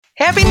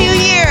Happy New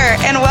Year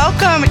and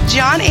welcome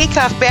John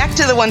Acuff back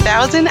to the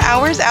 1000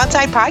 Hours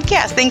Outside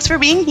podcast. Thanks for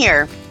being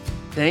here.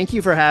 Thank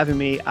you for having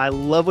me. I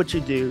love what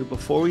you do.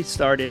 Before we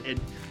started,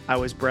 I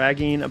was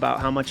bragging about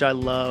how much I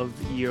love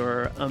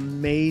your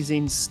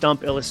amazing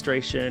stump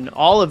illustration.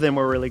 All of them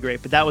were really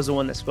great, but that was the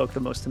one that spoke the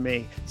most to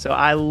me. So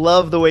I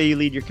love the way you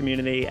lead your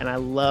community, and I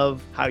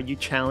love how you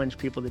challenge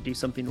people to do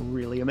something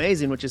really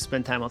amazing, which is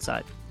spend time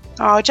outside.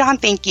 Oh, John,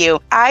 thank you.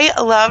 I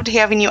loved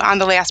having you on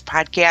the last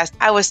podcast.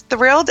 I was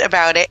thrilled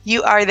about it.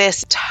 You are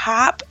this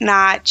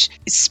top-notch,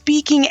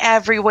 speaking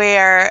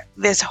everywhere,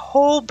 this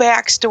whole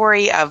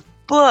backstory of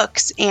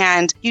books,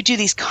 and you do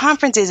these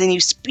conferences and you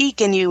speak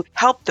and you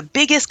help the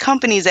biggest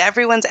companies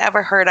everyone's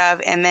ever heard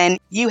of. And then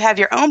you have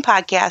your own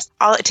podcast.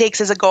 All it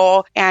takes is a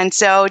goal. And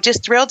so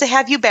just thrilled to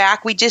have you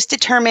back. We just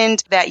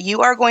determined that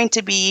you are going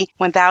to be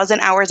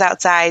 1000 Hours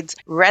Outside's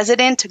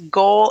resident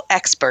goal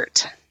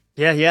expert.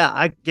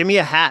 Yeah. Give me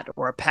a hat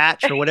or a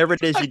patch or whatever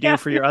it is you do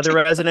for your other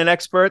resident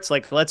experts.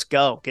 Like, let's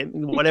go. Get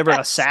whatever,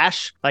 a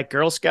sash, like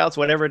Girl Scouts,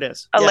 whatever it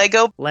is. A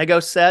Lego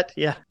set.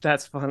 Yeah,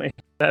 that's funny.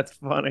 That's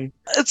funny.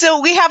 So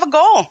we have a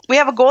goal. We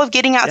have a goal of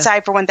getting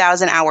outside for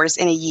 1000 hours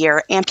in a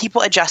year, and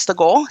people adjust the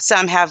goal.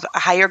 Some have a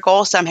higher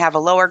goal, some have a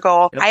lower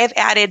goal. Yep. I have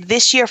added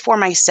this year for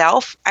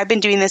myself. I've been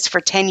doing this for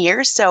 10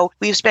 years, so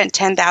we've spent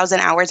 10,000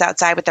 hours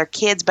outside with our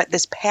kids. But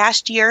this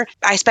past year,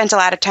 I spent a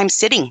lot of time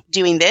sitting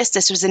doing this.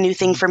 This was a new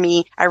thing for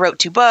me. I wrote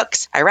 2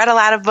 books. I read a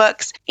lot of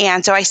books,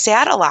 and so I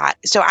sat a lot.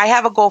 So I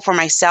have a goal for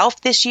myself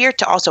this year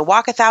to also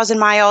walk 1,000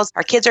 miles.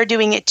 Our kids are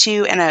doing it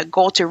too, and a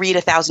goal to read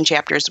 1,000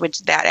 chapters, which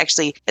that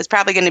actually is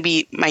probably going to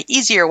be my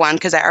easier one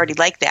because I already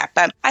like that.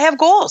 But I have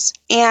goals,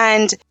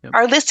 and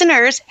our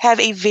listeners have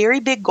a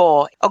very big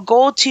goal, a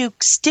goal to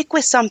stick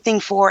with something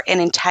for an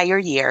entire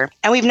year.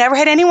 And we've never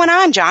had anyone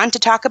on, John, to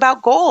talk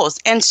about goals.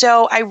 And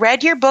so I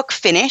read your book,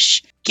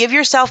 Finish, Give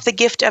Yourself the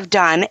Gift of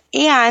Done.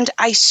 And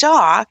I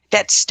saw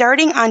that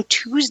starting on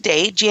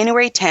Tuesday,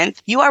 January 10th,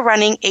 you are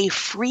running a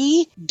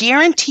free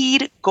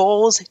guaranteed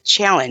goals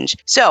challenge.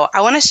 So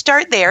I want to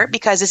start there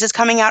because this is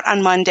coming out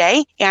on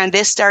Monday and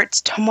this starts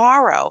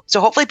tomorrow.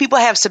 So hopefully people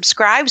have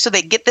subscribed so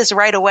they get this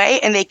right away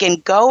and they can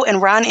go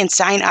and run and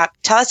sign up.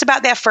 Tell us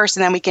about that first,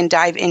 and then we can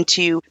dive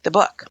into the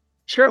book.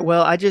 Sure.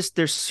 Well,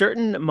 there's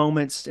certain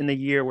moments in the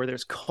year where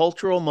there's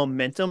cultural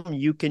momentum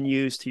you can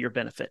use to your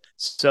benefit.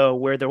 So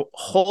where the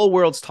whole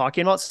world's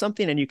talking about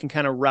something and you can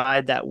kind of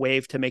ride that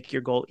wave to make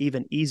your goal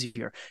even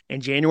easier.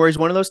 And January is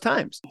one of those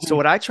times. So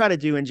what I try to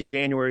do in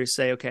January is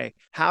say, okay,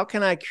 how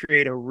can I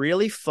create a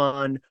really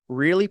fun,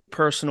 really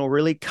personal,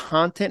 really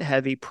content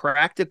heavy,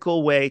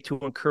 practical way to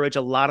encourage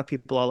a lot of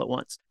people all at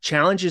once?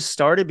 Challenges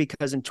started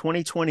because in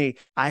 2020,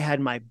 I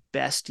had my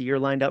best year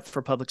lined up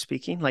for public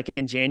speaking. Like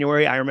in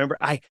January, I remember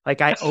I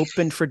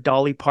opened for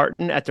Dolly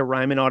Parton at the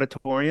Ryman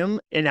Auditorium,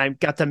 and I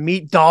got to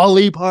meet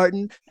Dolly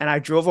Parton, and I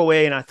drove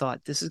away and I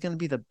thought, this is going to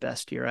be the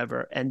best year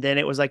ever. And then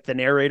it was like the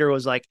narrator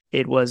was like,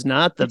 it was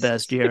not the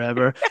best year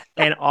ever.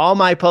 And all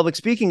my public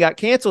speaking got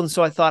canceled. And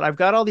so I thought, I've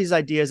got all these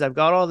ideas. I've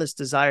got all this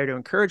desire to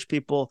encourage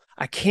people.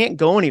 I can't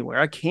go anywhere.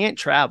 I can't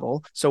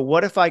travel. So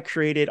what if I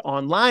created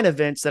online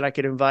events that I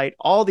could invite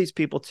all these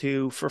people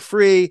to for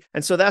free?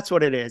 And so that's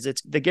what it is.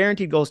 It's the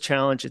Guaranteed Goals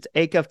Challenge. It's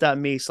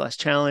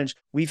acuff.me/challenge.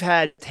 We've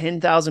had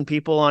 10,000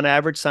 people on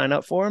average sign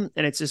up for them.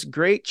 And it's this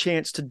great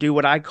chance to do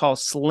what I call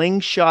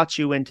slingshot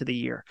you into the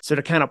year. So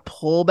to kind of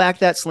pull back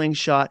that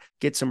slingshot,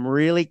 get some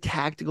really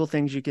tactical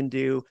things you can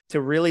do to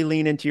really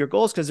lean into your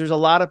goals. Because there's a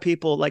lot of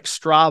people like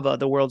Strava,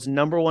 the world's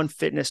 #1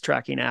 fitness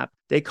tracking app.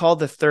 They call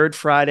the third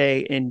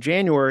Friday in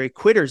January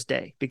Quitter's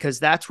Day because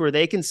that's where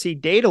they can see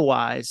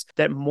data-wise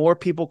that more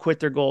people quit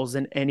their goals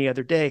than any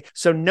other day.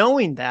 So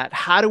knowing that,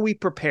 how do we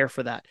prepare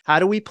for that? How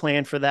do we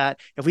plan for that?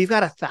 If we've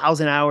got a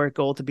 1,000-hour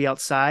goal to be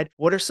outside,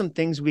 what are some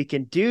things we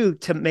can do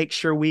to make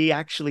sure we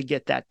actually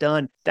get that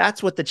done?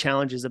 That's what the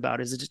challenge is about.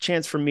 Is it's a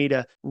chance for me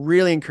to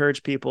really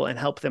encourage people and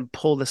help them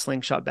pull the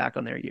slingshot back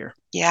on their year.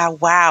 Yeah,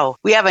 wow.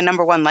 We have a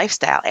 #1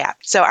 lifestyle app.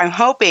 So I'm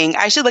hoping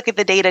I should look at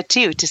the data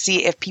too to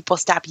see if people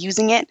stop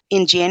using it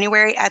in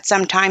January at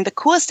some time. The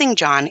coolest thing,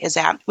 John, is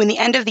that when the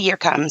end of the year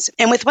comes,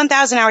 and with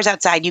 1000 hours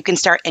outside, you can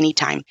start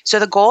anytime. So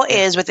the goal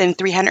is within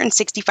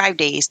 365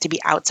 days to be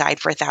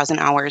outside for 1000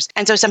 hours.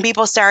 And so some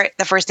people start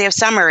the first day of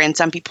summer, and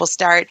some people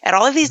start at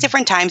all of these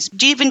different times,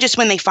 even just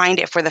when they find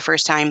it for the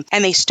first time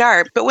and they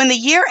start. But when the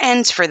year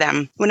ends for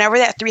them, whenever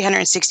that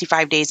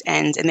 365 days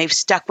ends and they've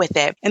stuck with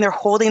it and they're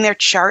holding their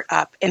chart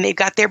up and they've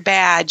got their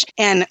badge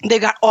and they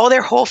got all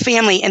their whole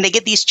family and they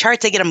get these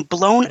charts, they get them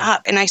blown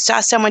up. And I saw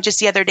someone just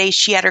the other day,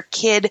 she had her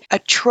kid a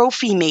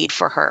trophy made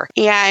for her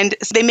and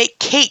they make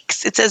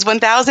cakes. It says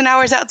 1000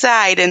 hours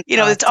outside and,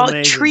 it's all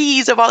amazing.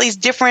 Trees of all these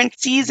different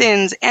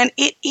seasons. And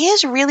it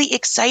is really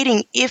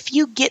exciting if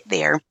you get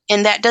there.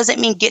 And that doesn't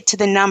mean get to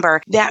the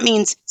number. That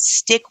means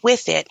stick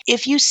with it.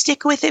 If you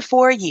stick with it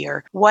for a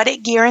year, what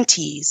it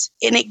guarantees,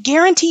 and it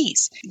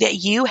guarantees that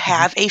you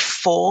have a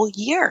full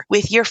year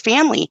with your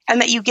family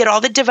and that you get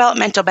all the development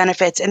developmental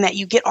benefits, and that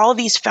you get all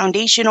these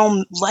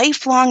foundational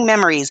lifelong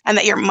memories, and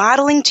that you're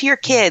modeling to your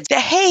kids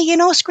that, hey,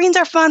 screens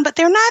are fun, but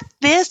they're not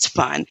this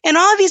fun, and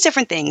all of these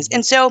different things.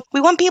 And so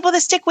we want people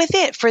to stick with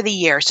it for the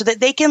year so that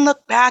they can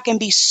look back and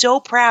be so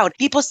proud.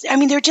 People,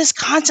 they're just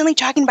constantly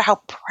talking about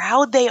how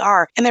proud they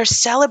are, and they're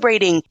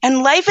celebrating.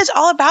 And life is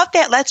all about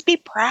that. Let's be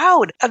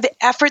proud of the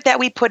effort that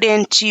we put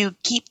in to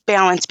keep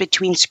balance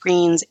between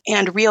screens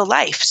and real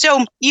life.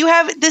 So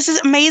this is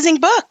an amazing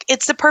book.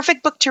 It's the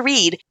perfect book to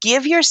read.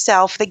 Give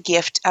yourself the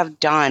gift of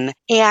done.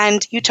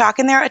 And you talk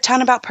in there a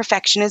ton about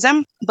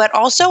perfectionism, but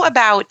also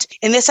about,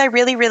 and this I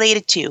really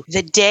related to,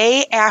 the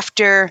day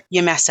after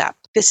you mess up.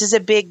 This is a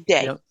big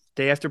day. Yep.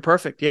 Day after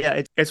perfect.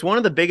 Yeah. It's one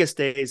of the biggest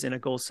days in a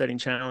goal setting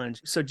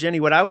challenge. So Jenny,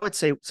 what I would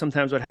say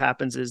sometimes what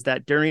happens is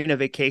that during a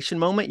vacation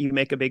moment, you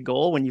make a big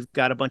goal when you've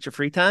got a bunch of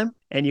free time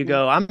and you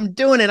go, I'm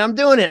doing it.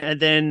 And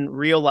then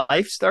real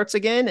life starts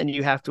again and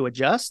you have to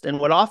adjust. And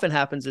what often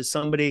happens is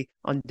somebody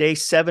on day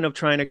 7 of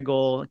trying a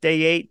goal,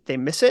 day 8, they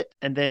miss it.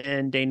 And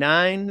then day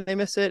 9, they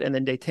miss it. And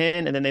then day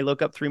 10, and then they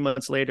look up 3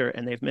 months later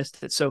and they've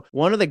missed it. So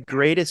one of the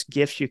greatest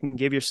gifts you can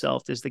give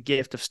yourself is the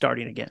gift of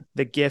starting again,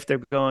 the gift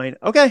of going,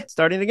 okay,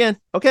 starting again.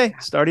 Okay,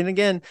 starting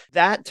again.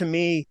 That to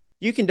me,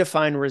 you can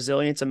define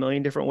resilience a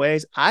million different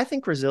ways. I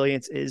think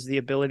resilience is the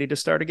ability to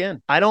start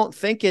again. I don't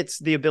think it's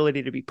the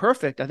ability to be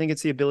perfect. I think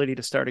it's the ability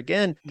to start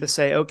again, to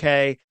say,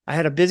 okay, I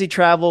had a busy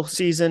travel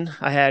season.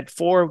 I had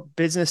 4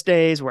 business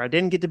days where I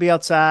didn't get to be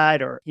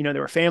outside, or, there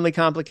were family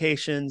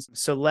complications.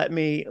 So let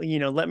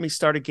me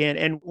start again.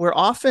 And we're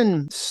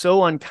often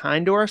so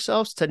unkind to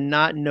ourselves to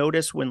not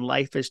notice when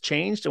life has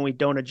changed and we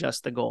don't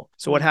adjust the goal.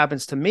 So what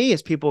happens to me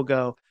is people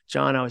go,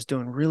 John, I was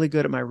doing really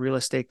good at my real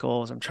estate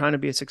goals. I'm trying to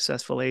be a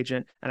successful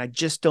agent, and I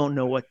just don't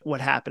know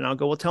what happened. I'll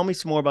go, well, tell me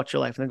some more about your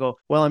life. And they go,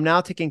 well, I'm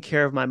now taking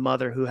care of my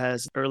mother who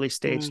has early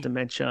stage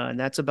dementia, and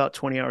that's about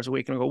 20 hours a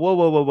week. And I go,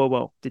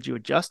 whoa. Did you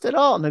adjust at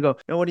all? And they go,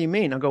 no, what do you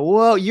mean? I go,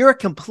 whoa, you're a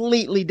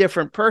completely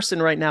different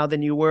person right now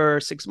than you were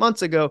 6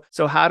 months ago.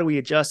 So how do we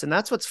adjust? And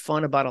that's what's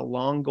fun about a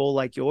long goal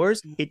like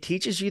yours. It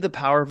teaches you the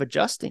power of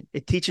adjusting.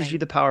 It teaches you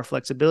the power of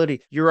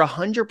flexibility. You're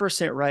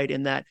 100% right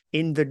in that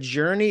in the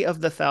journey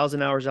of the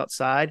 1,000 hours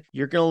outside,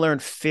 you're going to learn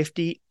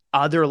 50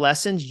 other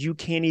lessons you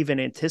can't even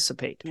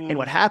anticipate. And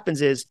what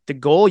happens is the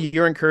goal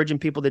you're encouraging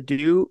people to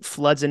do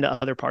floods into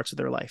other parts of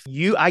their life.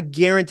 I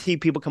guarantee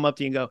people come up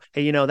to you and go,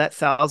 hey, that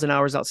 1,000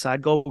 hours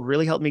outside goal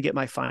really helped me get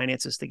my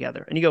finances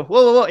together. And you go,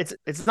 whoa.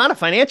 It's not a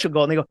financial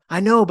goal. And they go,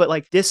 I know, but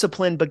like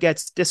discipline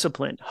begets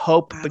discipline.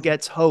 Hope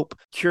begets hope.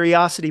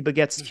 Curiosity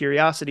begets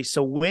curiosity.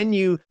 So when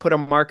you put a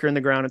marker in the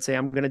ground and say,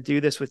 I'm going to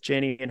do this with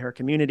Jenny and her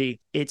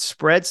community, it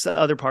spreads to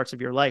other parts of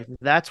your life.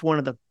 That's one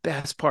of the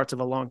best parts of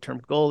a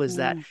long-term goal is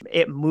that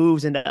it moves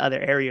into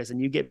other areas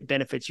and you get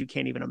benefits you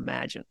can't even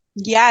imagine.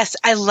 Yes,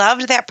 I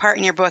loved that part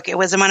in your book. It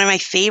was one of my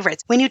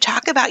favorites. When you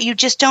talk about you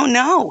just don't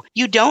know.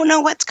 You don't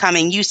know what's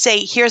coming. You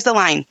say, here's the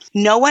line.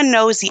 No one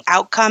knows the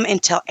outcome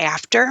until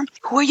after.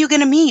 Who are you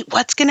going to meet?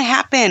 What's going to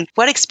happen?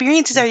 What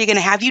experiences are you going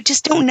to have? You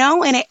just don't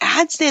know. And it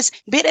adds this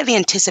bit of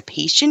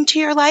anticipation to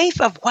your life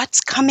of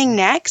what's coming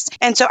next.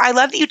 And so I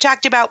love that you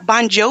talked about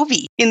Bon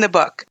Jovi in the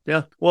book.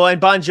 Yeah. Well,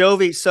 and Bon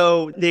Jovi,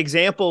 so the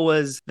example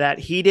was that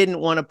he didn't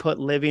want to put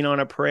Living on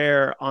a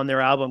Prayer on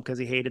their album because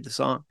he hated the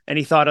song and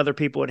he thought other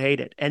people would hate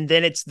it. And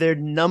then it's their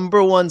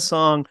number 1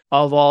 song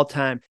of all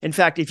time. In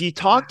fact, if you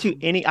talk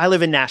to I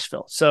live in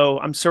Nashville, so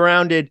I'm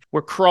surrounded,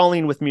 we're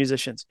crawling with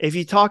musicians. If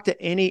you talk to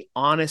any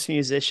honest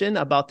musician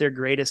about their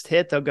greatest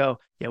hit, they'll go,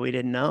 yeah, we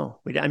didn't know.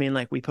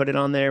 We put it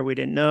on there. We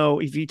didn't know.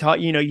 If you talk,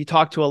 you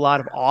talk to a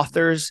lot of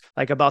authors,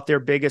 like about their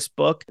biggest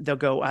book, they'll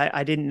go,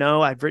 I didn't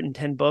know. I've written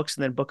 10 books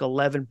and then book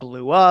 11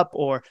 blew up.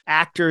 Or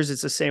actors,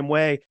 it's the same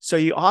way. So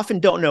you often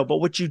don't know. But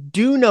what you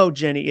do know,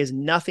 Jenny, is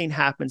nothing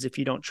happens if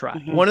you don't try.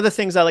 One of the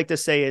things I like to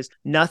say is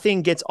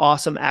nothing gets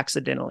awesome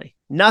accidentally.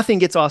 Nothing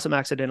gets awesome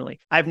accidentally.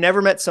 I've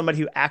never met somebody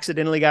who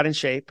accidentally got in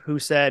shape who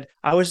said,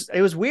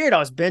 it was weird. I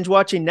was binge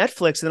watching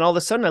Netflix and then all of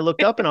a sudden I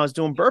looked up and I was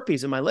doing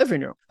burpees in my living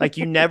room. Like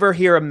you never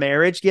hear a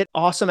marriage get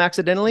awesome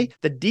accidentally.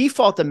 The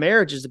default of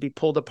marriage is to be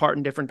pulled apart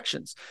in different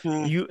directions.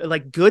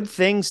 Good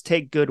things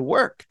take good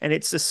work. And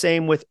it's the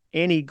same with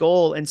any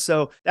goal. And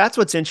so that's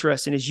what's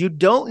interesting is you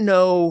don't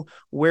know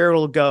where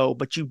it'll go,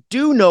 but you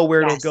do know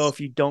where it'll go if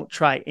you don't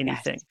try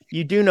anything.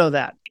 You do know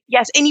that.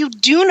 Yes. And you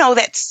do know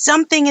that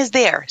something is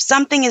there.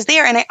 Something is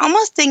there. And I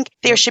almost think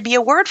there should be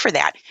a word for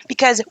that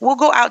because we'll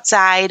go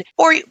outside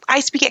or I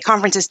speak at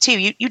conferences too.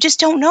 You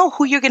just don't know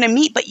who you're going to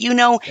meet, but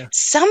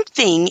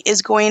something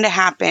is going to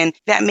happen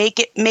that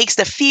makes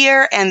the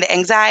fear and the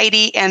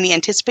anxiety and the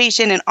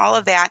anticipation and all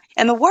of that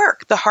and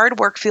the hard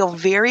work feel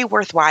very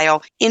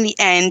worthwhile. In the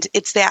end,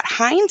 it's that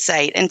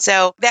hindsight. And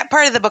so that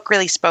part of the book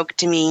really spoke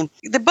to me.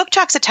 The book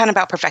talks a ton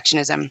about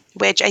perfectionism,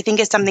 which I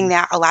think is something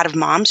that a lot of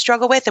moms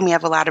struggle with. And we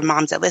have a lot of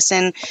moms that listen.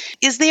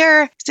 Is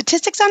there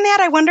statistics on that?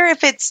 I wonder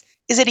if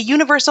is it a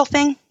universal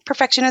thing,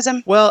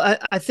 perfectionism? Well,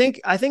 I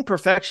think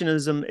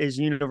perfectionism is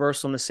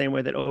universal in the same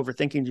way that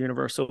overthinking is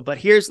universal.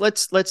 But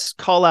let's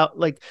call out,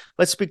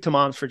 let's speak to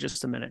moms for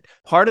just a minute.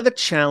 Part of the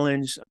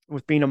challenge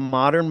with being a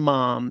modern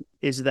mom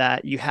is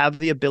that you have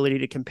the ability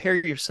to compare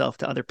yourself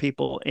to other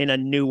people in a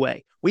new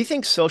way. We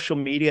think social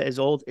media is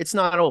old. It's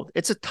not old.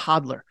 It's a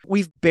toddler.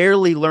 We've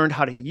barely learned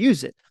how to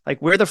use it.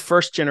 Like, we're the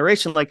first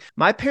generation. Like,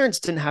 my parents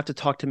didn't have to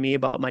talk to me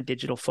about my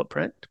digital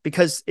footprint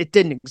because it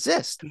didn't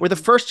exist. We're the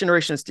first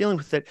generation that's dealing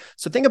with it.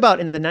 So think about,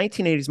 in the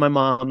 1980s, my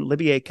mom,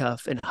 Libby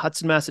Acuff, in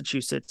Hudson,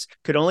 Massachusetts,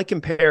 could only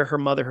compare her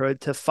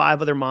motherhood to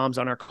 5 other moms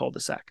on our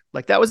cul-de-sac.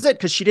 Like, that was it,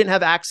 because she didn't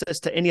have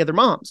access to any other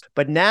moms.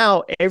 But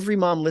now every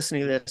mom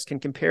listening to this can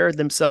compare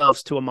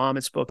themselves to a mom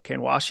in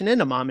Spokane,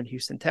 Washington, a mom in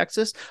Houston,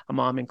 Texas, a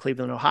mom in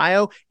Cleveland,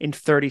 Ohio, in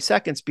 30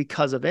 seconds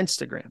because of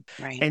Instagram.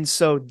 Right. And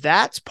so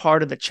that's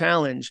part of the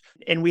challenge.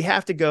 And we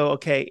have to go,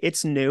 okay,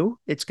 it's new.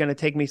 It's going to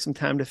take me some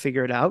time to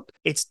figure it out.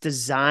 It's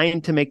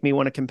designed to make me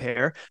want to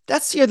compare.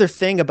 That's the other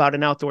thing about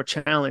an outdoor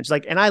challenge.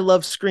 Like, and I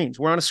love screens.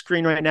 We're on a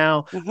screen right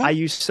now. I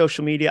use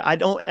social media. I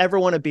don't ever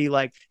want to be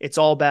like, it's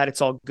all bad, it's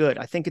all good.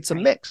 I think it's a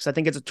mix. I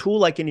think it's a tool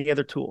like any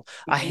other tool.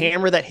 A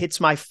hammer that hits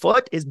my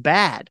foot is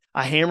bad.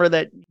 A hammer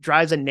that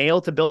drives a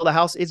nail to build a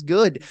house is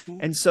good.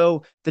 And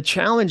so the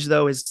challenge,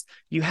 though, is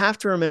you have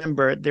to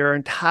remember there are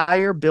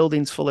entire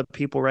buildings full of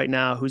people right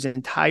now whose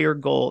entire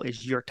goal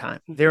is your time.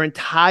 Their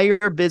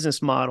entire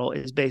business model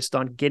is based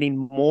on getting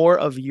more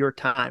of your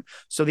time.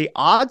 So the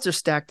odds are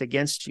stacked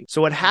against you.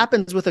 So what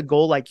happens with a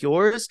goal like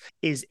yours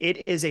is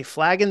it is a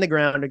flag in the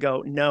ground to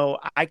go, no,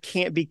 I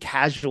can't be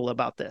casual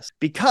about this,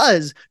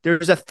 because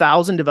there's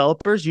 1,000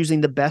 developers using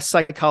the best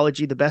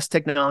psychology, the best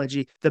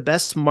technology, the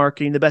best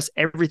marketing, the best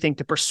everything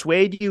to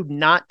persuade you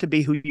not to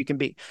be who you can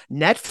be.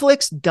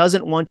 Netflix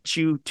doesn't want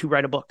you to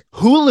write a book.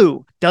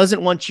 Hulu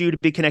doesn't want you to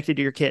be connected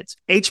to your kids.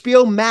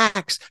 HBO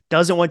Max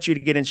doesn't want you to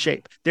get in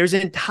shape. There's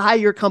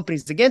entire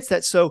companies against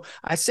that. So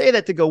I say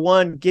that to go,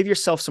 one, give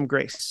yourself some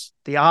grace.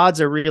 The odds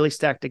are really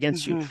stacked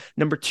against you.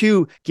 Number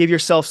 2, give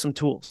yourself some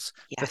tools.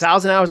 The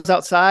 1,000 hours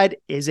outside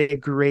is a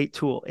great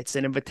tool. It's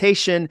an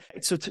invitation.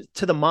 So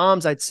to the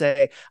moms, I'd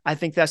say, I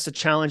think that's the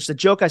challenge. The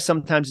joke I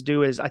sometimes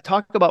do is I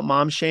talk about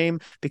mom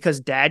shame because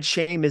dad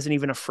shame isn't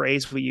even a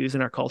phrase we use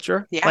in our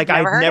culture. Like,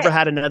 I've never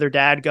had another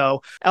dad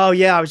go, oh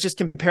yeah, I was just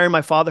comparing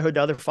my fatherhood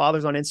to other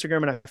fathers on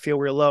Instagram and I feel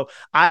real low.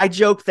 I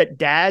joke that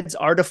dads,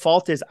 our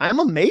default is, I'm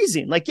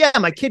amazing. Like, yeah,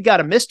 my kid got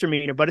a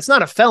misdemeanor, but it's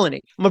not a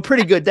felony. I'm a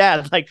pretty good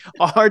dad. Like,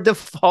 our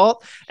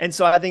default. And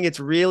so I think it's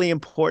really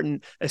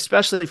important,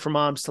 especially for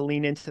moms, to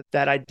lean into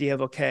that idea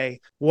of, okay,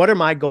 what are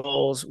my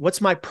goals?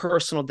 What's my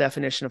personal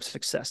definition of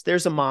success?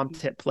 There's a mom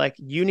tip. Like,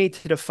 you need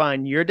to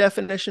define your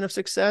definition of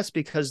success,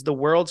 because the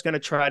world's going to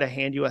try to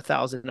hand you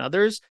 1,000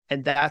 others.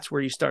 And that's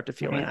where you start to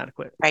feel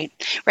inadequate. Right.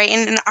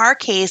 And in our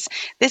case,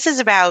 this is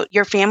about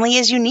your family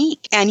is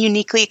unique and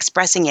uniquely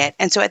expressing it.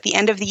 And so at the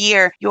end of the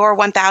year, your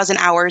 1,000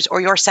 hours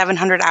or your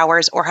 700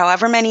 hours or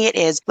however many it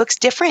is looks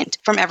different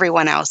from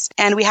everyone else.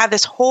 And we have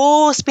this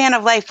whole span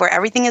of life where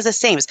everything is the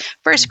same.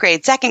 First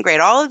grade, second grade,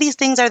 all of these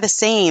things are the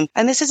same.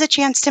 And this is a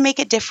chance to make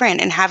it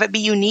different and have it be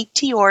unique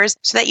to yours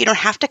so that you don't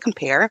have to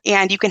compare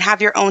and you can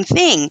have your own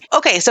thing.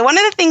 Okay, so one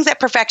of the things that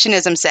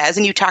perfectionism says,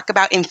 and you talk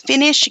about in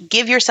Finish,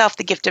 give yourself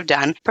the gift of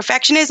done.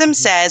 Perfectionism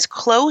says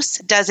close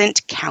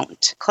doesn't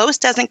count. Close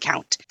doesn't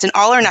count. It's an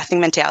all or nothing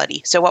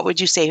mentality. So what would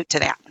you say to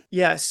that?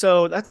 Yeah,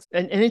 so that's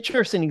an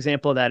interesting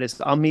example of that is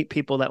I'll meet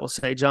people that will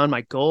say, John,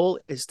 my goal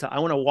is I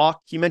want to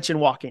walk. You mentioned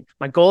walking.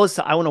 My goal is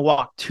I want to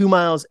walk 2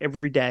 miles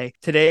every day.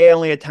 Today, I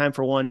only had time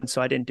for 1, so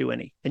I didn't do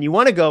any. And you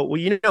want to go, well,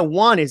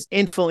 1 is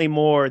infinitely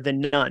more than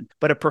none.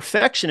 But a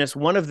perfectionist,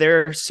 one of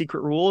their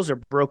secret rules or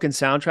broken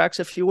soundtracks,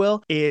 if you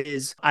will,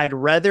 is I'd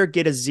rather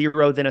get a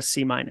 0 than a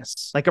C-.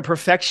 Like, a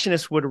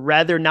perfectionist would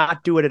rather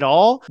not do it at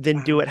all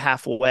than do it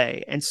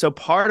halfway. And so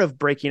part of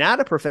breaking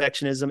out of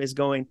perfectionism is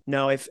going,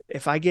 no, if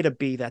I get a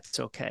B, that's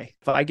okay.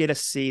 If I get a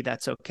C,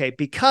 that's okay,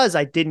 because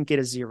I didn't get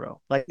a 0.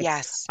 Like,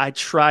 I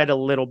tried a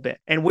little bit.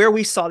 And where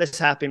we saw this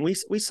happen, we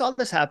saw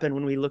this happen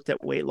when we looked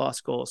at weight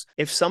loss goals.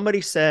 If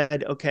somebody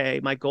said, okay,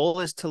 my goal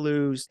is to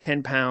lose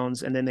 10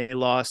 pounds, and then they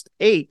lost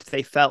 8,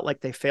 they felt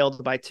like they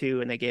failed by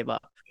 2 and they gave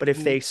up. But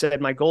if they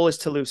said, my goal is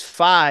to lose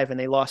 5 and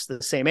they lost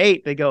the same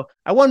 8, they go,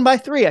 I won by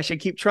 3. I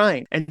should keep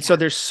trying. And so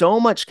there's so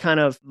much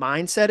kind of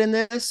mindset in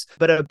this,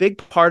 but a big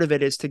part of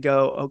it is to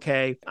go,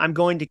 okay, I'm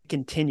going to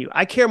continue.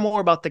 I care more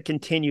about the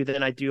continue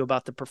than I do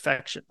about the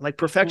perfection. Like,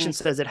 perfection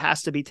says it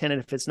has to be 10.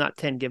 And if it's not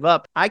 10, give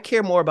up. I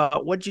care more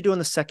about what'd you do in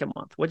the second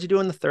month? What'd you do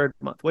in the third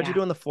month? What'd you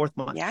do in the fourth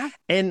month?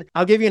 And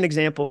I'll give you an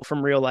example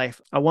from real life.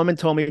 A woman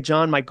told me,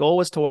 John, my goal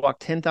was to walk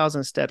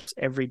 10,000 steps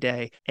every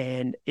day.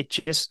 And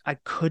I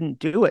couldn't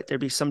do it. There'd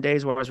be some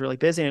days where I was really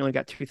busy and I only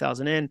got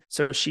 2,000 in.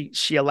 So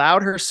she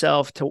allowed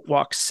herself to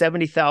walk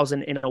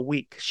 70,000 in a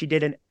week. She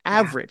did an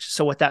average.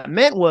 So what that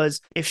meant was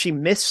if she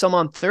missed some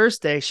on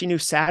Thursday, she knew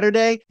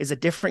Saturday is a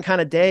different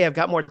kind of day. I've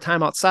got more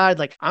time outside.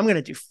 Like, I'm going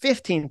to do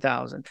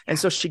 15,000. And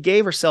so she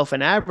gave herself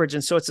an average.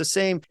 And so it's the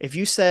same. If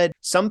you said,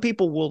 some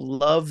people will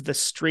love the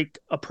streak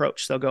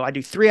approach. They'll go, I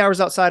do 3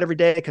 hours outside every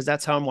day because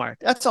that's how I'm wired.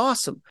 That's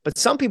awesome. But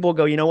some people will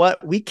go, you know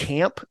what? We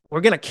camp.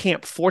 We're going to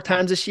camp 4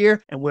 times this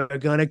year and we're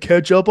going to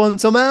catch up on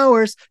some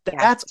hours.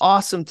 That's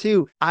awesome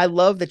too. I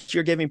love that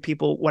you're giving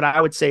people what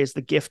I would say is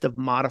the gift of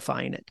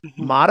modifying it.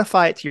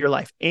 Modify it to your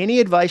life. any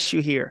advice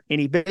you hear,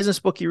 any business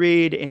book you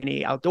read,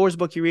 any outdoors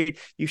book you read,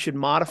 you should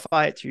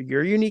modify it to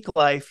your unique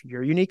life,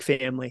 your unique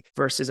family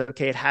versus,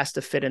 okay, it has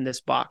to fit in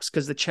this box.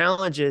 Because the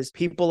challenge is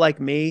people like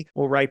me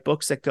will write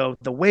books that go,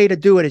 the way to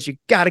do it is you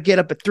got to get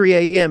up at 3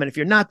 a.m. And if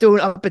you're not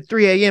doing up at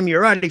 3 a.m.,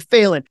 you're already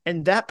failing.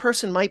 And that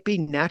person might be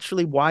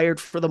naturally wired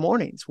for the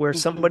mornings, where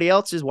somebody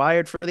else is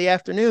wired for the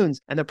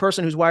afternoons. And the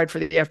person who's wired for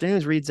the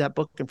afternoons reads that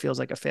book and feels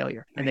like a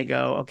failure. And they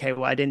go, okay,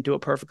 well, I didn't do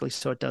it perfectly,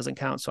 so it doesn't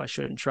count, so I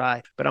shouldn't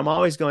try. But I'm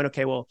always going,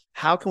 okay, well,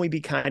 how can we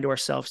be kind to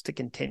ourselves to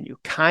continue?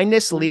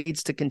 Kindness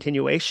leads to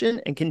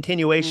continuation, and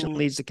continuation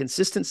leads to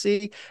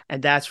consistency.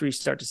 And that's where you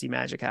start to see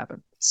magic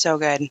happen. So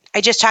good.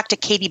 I just talked to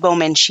Katie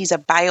Bowman. She's a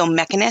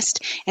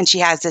biomechanist, and she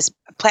has this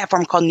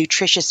platform called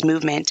Nutritious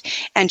Movement.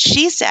 And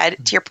she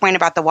said, to your point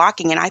about the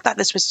walking, and I thought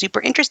this was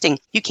super interesting,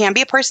 you can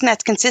be a person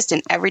that's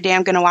consistent. Every day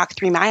I'm going to walk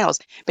 3 miles.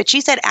 But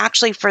she said,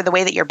 actually, for the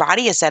way that your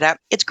body is set up,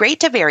 it's great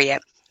to vary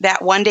it.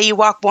 That one day you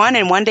walk 1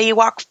 and one day you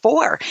walk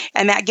 4.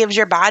 And that gives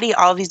your body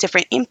all these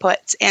different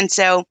inputs. And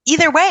so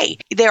either way,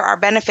 there are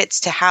benefits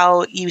to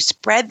how you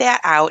spread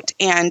that out.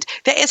 And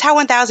that is how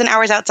 1,000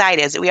 hours outside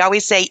is. We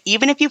always say,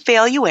 even if you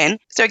fail, you win.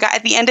 So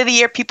at the end of the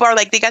year, people are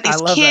like, they got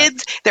these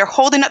kids, they're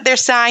holding up their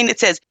sign. It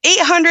says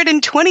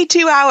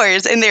 822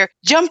 hours and they're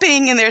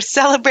jumping and they're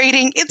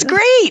celebrating. It's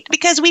great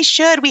because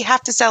we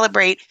have to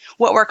celebrate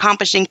what we're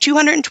accomplishing.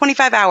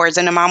 225 hours.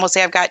 And a mom will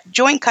say, I've got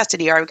joint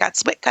custody or I've got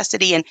split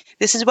custody. And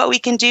this is what we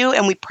can do.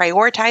 And we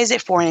prioritize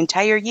it for an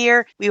entire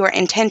year. We were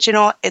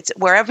intentional. It's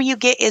wherever you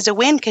get is a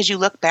win because you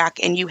look back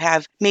and you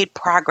have made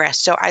progress.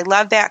 So I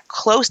love that.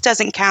 Close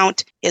doesn't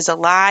count is a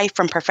lie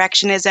from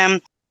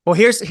perfectionism. Well,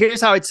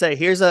 here's how I'd say,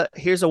 here's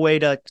a way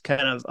to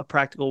kind of a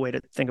practical way to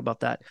think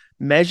about that.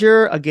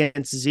 Measure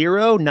against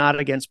 0, not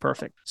against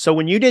perfect. So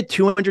when you did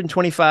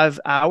 225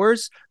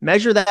 hours,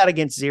 measure that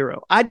against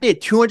 0. I did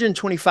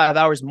 225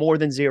 hours more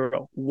than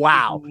 0.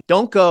 Wow.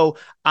 Don't go,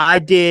 I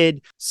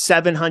did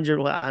 700.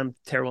 Well, I'm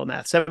terrible at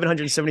math.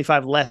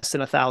 775 less than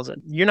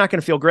 1,000. You're not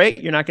going to feel great.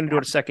 You're not going to do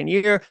it a second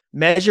year.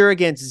 Measure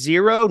against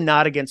 0,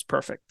 not against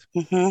perfect.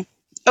 Mm-hmm.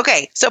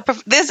 Okay, so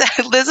this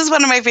is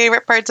one of my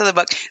favorite parts of the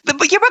book.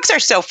 Your books are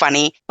so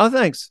funny. Oh,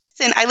 thanks.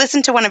 And I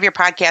listened to one of your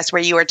podcasts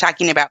where you were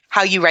talking about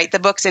how you write the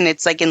books, and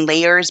it's like in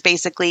layers,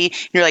 basically.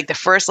 You're like, the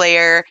first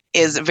layer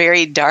is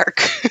very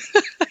dark.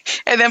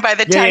 And then by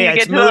the time you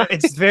get to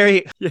it's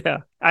very,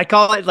 I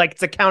call it like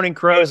it's a Counting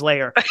Crows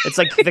layer. It's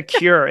like The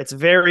Cure. It's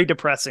very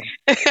depressing.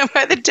 And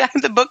by the time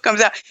the book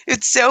comes out,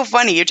 it's so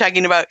funny. You're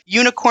talking about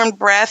unicorn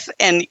breath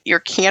and your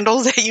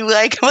candles that you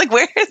like. I'm like,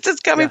 where is this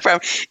coming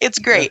from? It's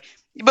great. Yeah.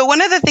 But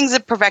one of the things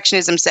that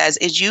perfectionism says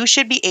is you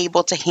should be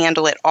able to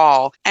handle it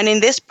all. And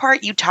in this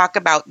part, you talk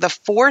about the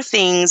 4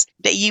 things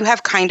that you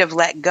have kind of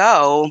let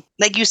go.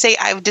 Like you say,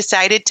 I've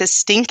decided to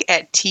stink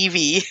at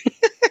TV.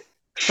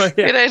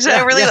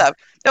 I really love.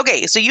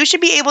 Okay, so you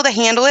should be able to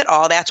handle it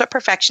all. That's what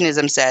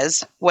perfectionism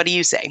says. What do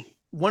you say?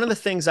 One of the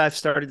things I've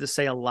started to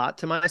say a lot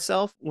to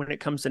myself when it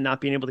comes to not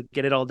being able to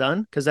get it all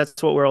done, because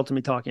that's what we're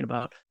ultimately talking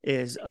about,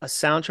 is a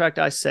soundtrack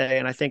I say,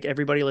 and I think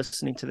everybody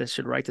listening to this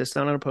should write this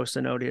down on a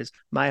Post-it note, is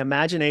my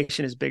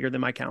imagination is bigger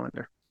than my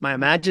calendar. My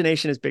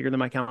imagination is bigger than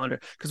my calendar.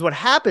 Because what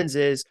happens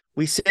is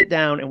we sit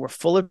down and we're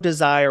full of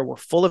desire, we're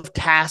full of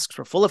tasks,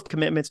 we're full of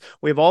commitments,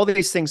 we have all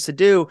these things to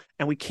do,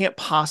 and we can't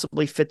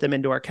possibly fit them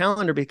into our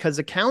calendar because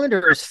the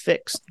calendar is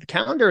fixed. The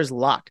calendar is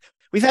locked.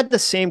 We've had the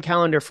same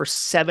calendar for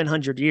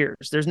 700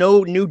 years. There's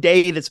no new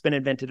day that's been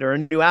invented or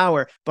a new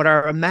hour, but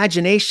our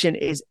imagination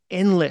is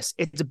endless.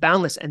 It's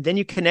boundless. And then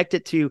you connect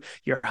it to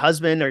your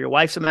husband or your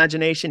wife's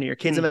imagination or your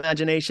kids'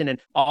 imagination,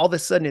 and all of a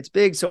sudden it's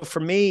big. So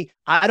for me,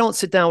 I don't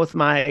sit down with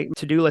my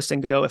to-do list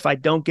and go, if I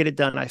don't get it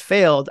done, I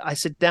failed. I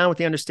sit down with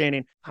the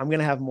understanding I'm going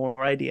to have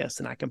more ideas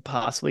than I can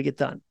possibly get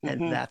done.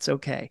 And that's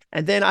okay.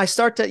 And then I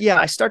start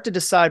to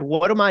decide,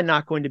 what am I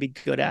not going to be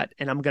good at?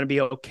 And I'm going to be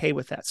okay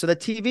with that. So the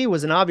TV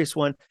was an obvious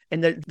one.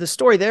 And the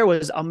story there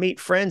was, I'll meet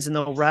friends and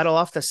they'll rattle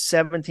off the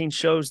 17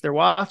 shows they're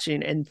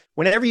watching. And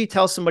whenever you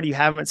tell somebody you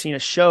haven't seen a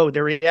show,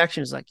 their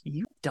reaction is like,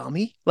 you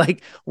dummy.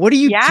 Like, what are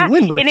you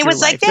doing with and it was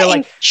your like life? that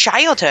in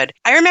childhood.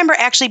 I remember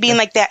actually being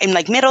like that in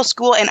like middle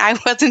school, and I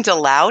wasn't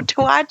allowed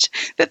to watch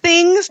the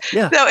things.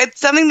 So it's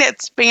something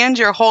that spans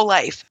your whole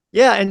life.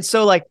 Yeah. And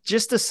so like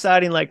just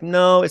deciding like,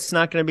 no, it's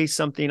not going to be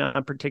something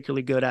I'm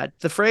particularly good at.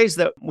 The phrase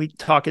that we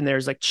talk in there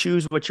is like,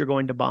 choose what you're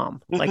going to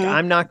bomb. Like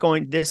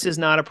this is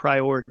not a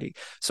priority.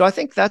 So I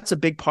think that's a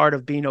big part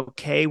of being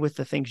okay with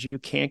the things you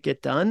can't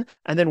get done.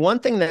 And then one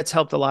thing that's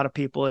helped a lot of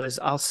people is,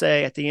 I'll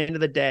say at the end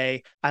of the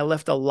day, I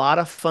left a lot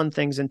of fun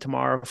things in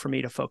tomorrow for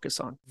me to focus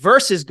on,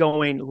 versus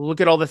going, look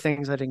at all the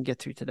things I didn't get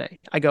to today.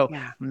 I go,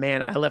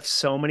 man, I left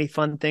so many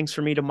fun things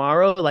for me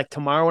tomorrow. Like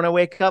tomorrow when I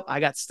wake up, I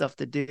got stuff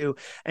to do.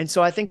 And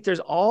so I think there's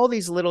all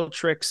these little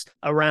tricks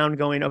around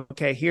going,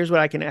 okay, here's what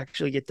I can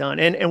actually get done.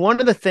 And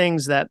one of the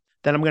things that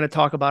that I'm going to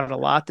talk about it a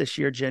lot this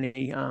year,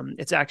 Jenny.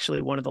 It's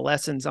actually one of the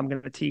lessons I'm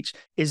going to teach,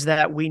 is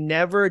that we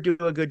never do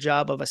a good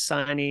job of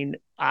assigning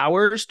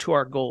hours to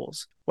our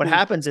goals. What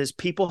happens is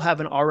people have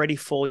an already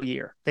full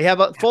year. They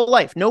have a full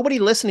life. Nobody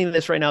listening to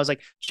this right now is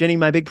like, Jenny,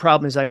 my big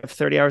problem is I have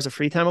 30 hours of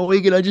free time a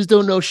week and I just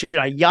don't know. Should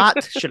I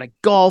yacht? Should I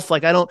golf?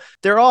 Like,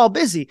 they're all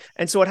busy.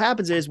 And so what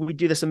happens is we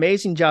do this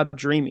amazing job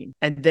dreaming.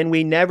 And then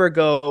we never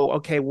go,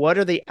 okay, what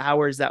are the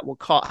hours that will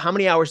cost? How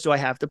many hours do I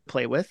have to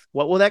play with?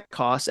 What will that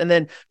cost? And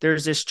then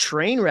there's this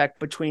train wreck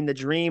between the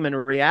dream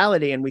and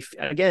reality. And we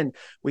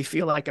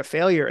feel like a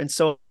failure. And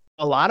so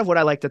a lot of what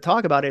I like to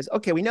talk about is,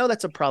 okay, we know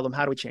that's a problem.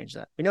 How do we change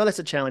that? We know that's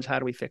a challenge. How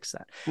do we fix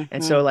that?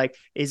 And so like,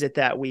 is it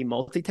that we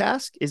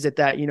multitask? Is it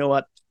that, you know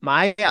what,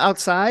 my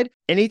outside,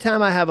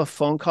 anytime I have a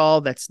phone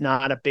call that's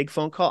not a big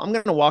phone call, I'm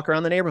going to walk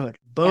around the neighborhood.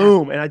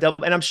 Boom. And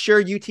I'm sure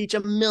you teach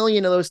a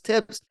million of those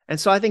tips. And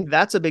so I think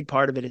that's a big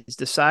part of it, is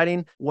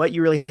deciding what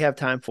you really have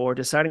time for,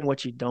 deciding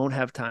what you don't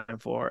have time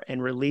for,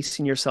 and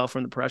releasing yourself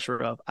from the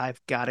pressure of, I've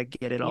got to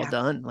get it all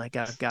done. Like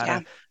I've got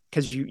to,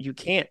 because you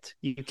can't,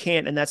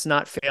 and that's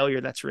not failure,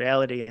 that's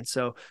reality. And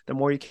so the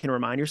more you can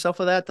remind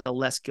yourself of that, the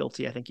less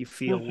guilty I think you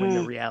feel when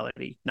the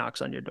reality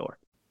knocks on your door.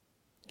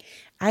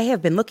 I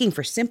have been looking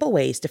for simple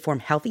ways to form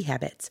healthy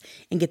habits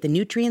and get the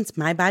nutrients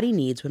my body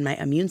needs when my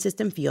immune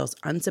system feels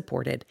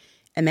unsupported.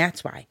 And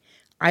that's why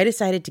I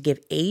decided to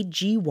give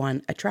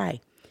AG1 a try.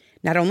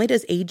 Not only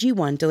does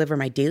AG1 deliver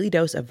my daily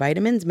dose of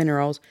vitamins,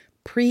 minerals,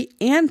 pre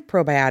and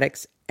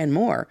probiotics, and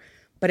more,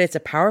 but it's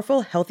a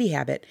powerful, healthy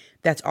habit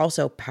that's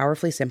also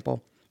powerfully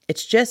simple.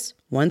 It's just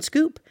 1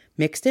 scoop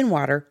mixed in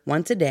water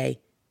once a day,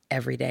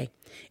 every day.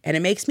 And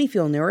it makes me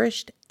feel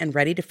nourished and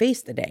ready to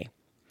face the day.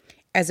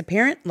 As a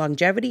parent,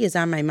 longevity is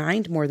on my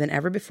mind more than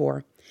ever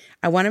before.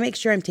 I want to make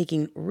sure I'm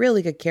taking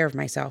really good care of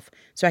myself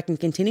so I can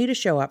continue to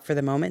show up for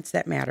the moments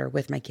that matter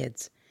with my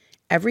kids.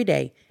 Every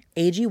day,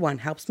 AG1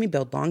 helps me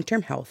build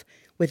long-term health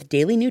with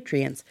daily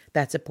nutrients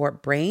that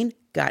support brain,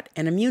 gut,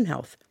 and immune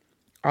health.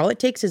 All it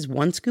takes is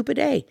 1 scoop a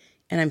day,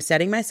 and I'm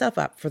setting myself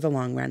up for the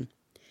long run.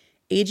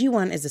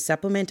 AG1 is a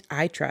supplement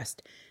I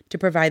trust to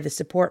provide the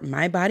support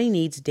my body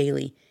needs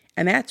daily,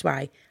 and that's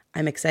why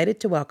I'm excited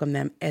to welcome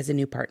them as a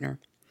new partner.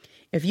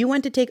 If you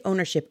want to take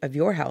ownership of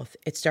your health,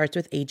 it starts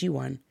with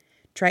AG1.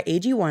 Try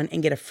AG1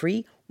 and get a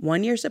free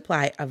 1-year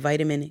supply of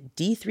vitamin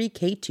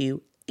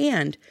D3K2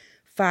 and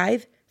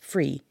 5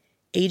 free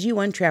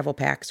AG1 travel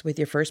packs with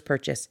your first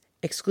purchase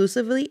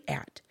exclusively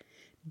at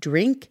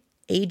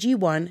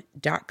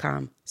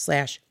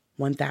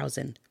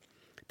drinkag1.com/1000.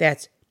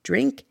 That's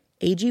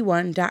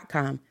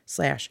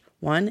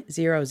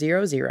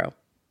drinkag1.com/1000.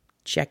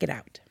 Check it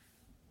out.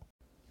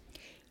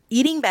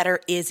 Eating better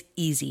is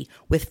easy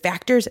with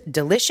Factor's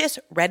delicious,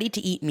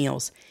 ready-to-eat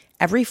meals.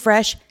 Every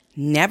fresh,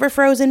 never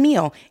frozen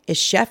meal is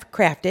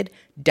chef-crafted,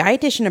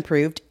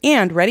 dietitian-approved,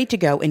 and ready to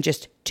go in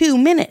just 2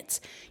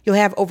 minutes. You'll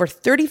have over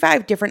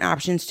 35 different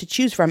options to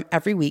choose from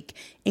every week,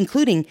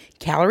 including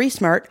Calorie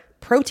Smart,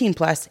 Protein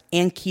Plus,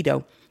 and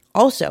Keto.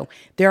 Also,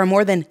 there are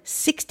more than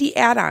 60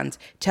 add-ons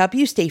to help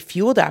you stay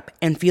fueled up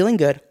and feeling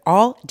good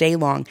all day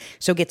long.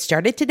 So get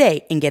started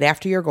today and get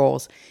after your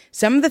goals.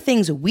 Some of the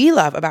things we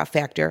love about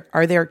Factor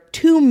are their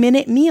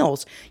 2-minute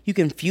meals. You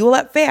can fuel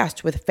up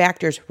fast with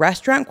Factor's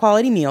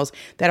restaurant-quality meals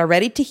that are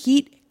ready to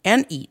heat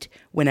and eat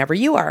whenever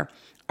you are.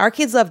 Our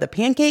kids love the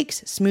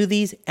pancakes,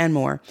 smoothies, and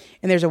more.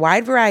 And there's a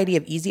wide variety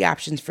of easy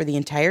options for the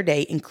entire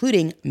day,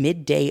 including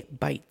midday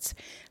bites.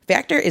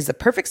 Factor is the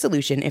perfect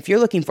solution if you're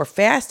looking for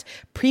fast,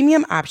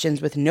 premium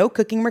options with no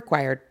cooking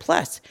required.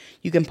 Plus,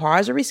 you can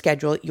pause or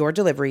reschedule your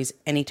deliveries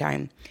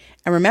anytime.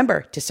 And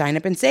remember to sign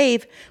up and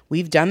save.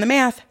 We've done the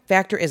math.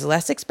 Factor is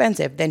less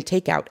expensive than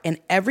takeout, and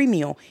every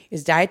meal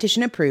is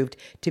dietitian approved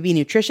to be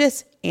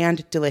nutritious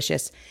and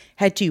delicious.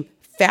 Head to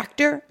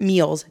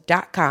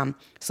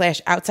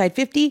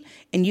factormeals.com/outside50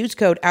 and use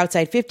code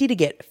outside50 to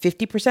get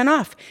 50%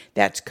 off.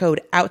 That's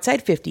code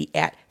outside50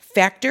 at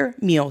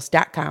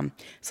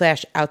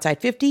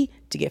factormeals.com/outside50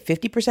 to get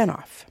 50%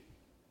 off.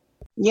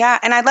 Yeah.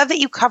 And I love that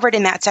you covered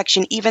in that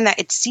section, even that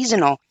it's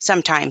seasonal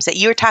sometimes, that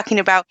you're talking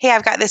about, hey,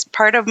 I've got this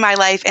part of my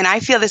life and I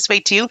feel this way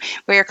too,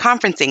 where you're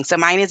conferencing. So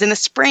mine is in the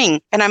spring.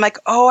 And I'm like,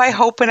 oh, I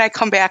hope when I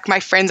come back, my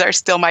friends are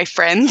still my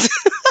friends.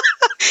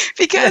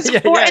 Because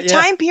for a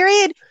time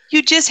period,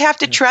 you just have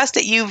to trust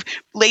that you've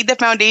laid the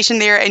foundation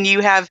there and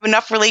you have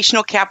enough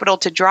relational capital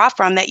to draw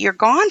from that you're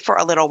gone for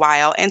a little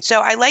while. And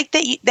so I like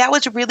that that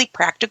was really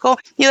practical.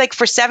 You're like,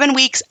 for 7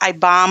 weeks, I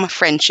bomb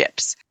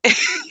friendships.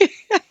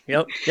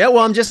 Yep. Yeah.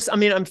 Well, I'm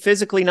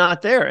physically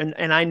not there.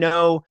 And I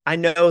know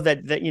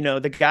that, you know,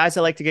 the guys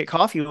I like to get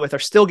coffee with are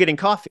still getting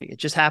coffee. It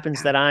just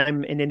happens that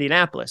I'm in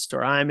Indianapolis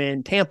or I'm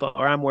in Tampa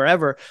or I'm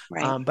wherever.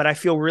 Right. But I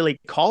feel really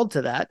called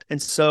to that.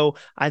 And so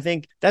I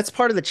think that's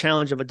part of the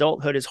challenge of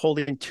adulthood, is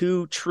holding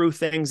 2 true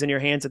things in your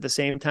hands at the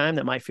same time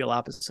that might feel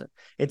opposite.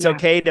 It's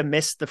okay to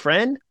miss the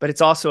friend, but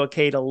it's also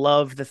okay to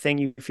love the thing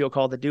you feel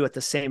called to do at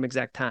the same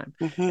exact time.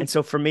 Mm-hmm. And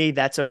so for me,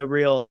 that's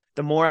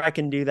the more I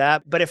can do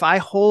that. But if I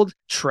hold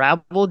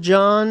travel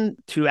John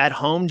to at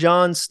home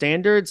John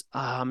standards,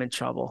 I'm in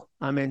trouble.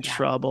 I'm in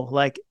trouble.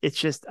 Like, it's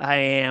just, I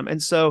am.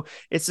 And so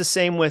it's the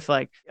same with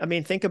like, I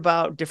mean, think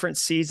about different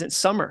seasons.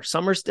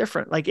 Summer's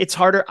different. Like, it's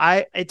harder.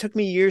 It took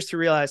me years to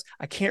realize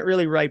I can't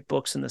really write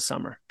books in the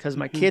summer because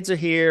my kids are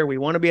here. We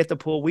want to be at the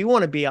pool. We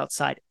want to be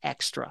outside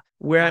extra.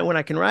 When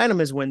I can write them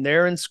is when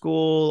they're in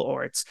school,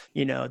 or it's,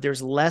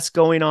 there's less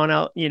going on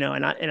out,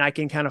 and I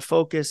can kind of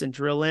focus and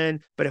drill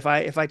in. But if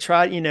I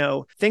try,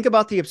 think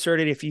about the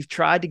absurdity. If you've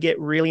tried to get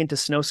really into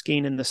snow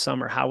skiing in the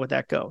summer, how would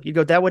that go? You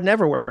go, that would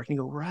never work. And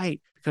you go,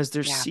 right. Because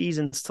there's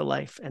seasons to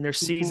life, and there's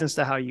seasons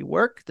to how you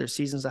work. There's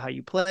seasons to how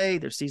you play.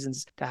 There's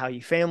seasons to how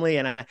you family.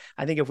 And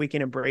I think if we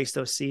can embrace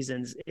those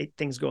seasons,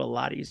 things go a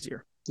lot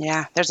easier.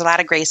 Yeah, there's a lot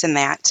of grace in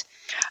that.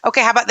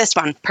 Okay, how about this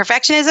one?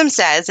 Perfectionism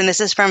says, and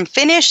this is from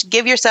Finish,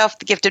 Give Yourself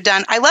the Gift of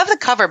Done. I love the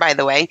cover, by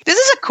the way. This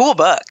is a cool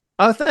book.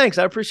 Oh, thanks.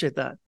 I appreciate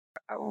that.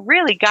 I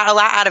really got a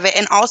lot out of it.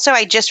 And also,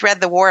 I just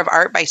read The War of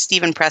Art by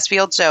Stephen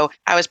Pressfield, so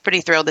I was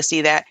pretty thrilled to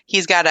see that. He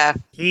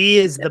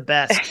is the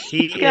best.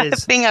 He got a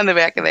thing on the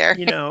back of there.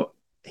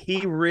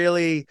 He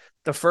really,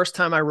 the first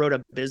time I wrote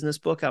a business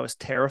book, I was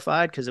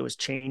terrified because it was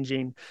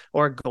changing,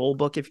 or a goal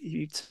book, if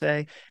you'd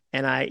say.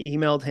 And I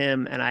emailed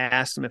him and I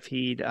asked him if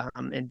he'd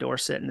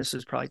endorse it. And this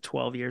was probably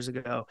 12 years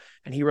ago.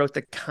 And he wrote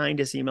the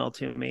kindest email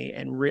to me.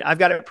 And I've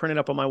got it printed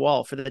up on my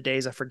wall for the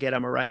days I forget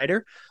I'm a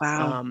writer.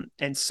 Wow.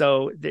 And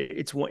so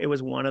it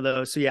was one of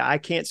those. So yeah, I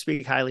can't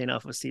speak highly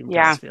enough of Stephen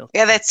Pressfield.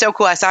 Yeah, that's so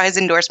cool. I saw his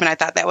endorsement. I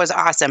thought that was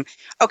awesome.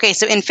 Okay,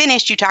 so in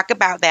Finished, you talk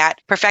about that.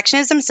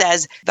 Perfectionism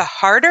says the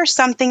harder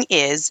something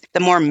is,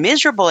 the more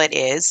miserable it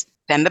is,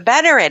 then the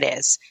better it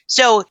is.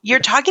 So you're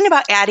talking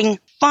about adding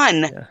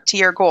fun to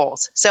your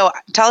goals. So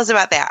tell us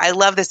about that. I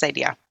love this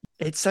idea.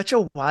 It's such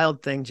a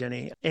wild thing,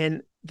 Jenny.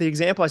 And the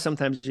example I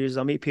sometimes use,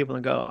 I'll meet people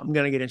and go, I'm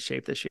going to get in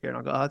shape this year. And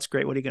I'll go, oh, that's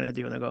great. What are you going to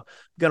do? And they go, I'm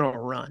going to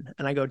run.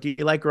 And I go, do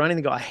you like running?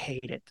 They go, I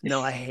hate it. No,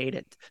 I hate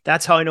it.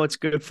 That's how I know it's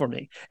good for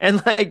me.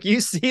 And like,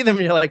 you see them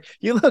and you're like,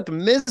 you look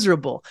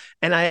miserable.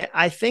 And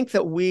I think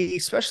that we,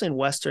 especially in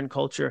Western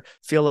culture,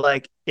 feel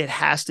like it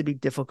has to be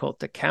difficult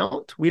to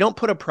count. We don't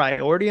put a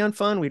priority on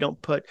fun. We don't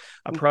put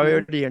a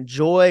priority on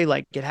joy.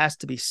 Like, it has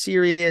to be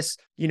serious.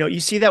 You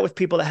see that with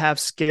people that have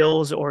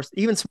skills, or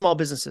even small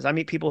businesses. I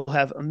meet people who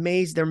have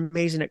they're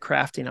amazing at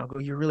crafting. I'll go,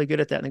 you're really good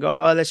at that. And they go,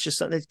 oh, that's just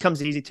something that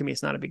comes easy to me.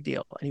 It's not a big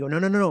deal. And you go,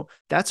 no.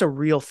 That's a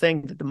real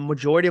thing that the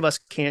majority of us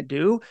can't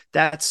do.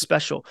 That's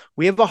special.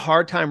 We have a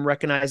hard time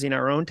recognizing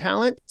our own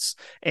talents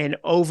and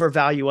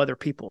overvalue other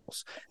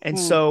people's. And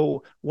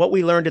so what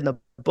we learned in the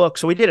book,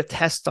 so we did a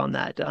test on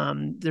that.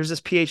 There's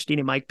this PhD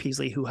named Mike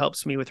Peasley who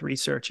helps me with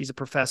research. He's a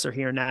professor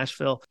here in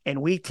Nashville.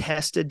 And we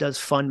tested, does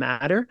fun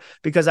matter?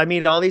 Because I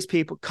meet all these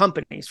people,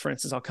 companies, for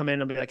instance, I'll come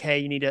in and be like, hey,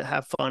 you need to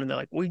have fun. And they're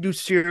like, we do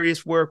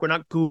serious work. We're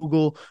not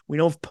Google. We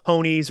don't have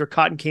ponies or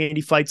cotton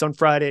candy fights on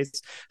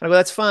Fridays. And I go,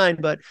 that's fine,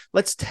 but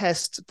let's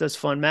test, does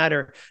fun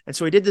matter? And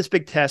so we did this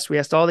big test. We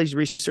asked all these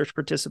research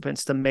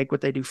participants to make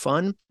what they do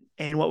fun.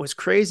 And what was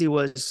crazy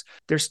was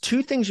there's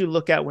two things you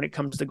look at when it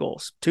comes to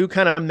goals, two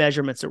kind of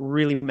measurements that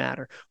really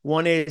matter.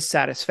 One is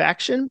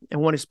satisfaction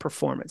and one is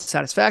performance.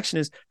 Satisfaction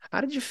is,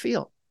 how did you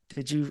feel?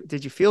 Did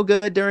you feel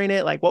good during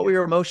it? Like, what were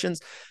your emotions?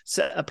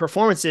 So,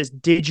 performance is,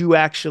 did you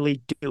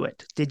actually do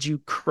it? Did you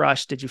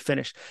crush? Did you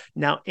finish?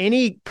 Now,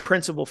 any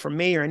principle from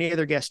me or any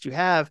other guest you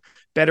have,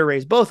 better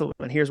raise both of them.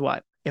 And here's why.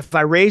 If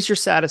I raise your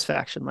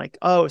satisfaction, like,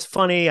 oh, it's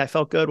funny, I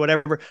felt good,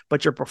 whatever,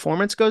 but your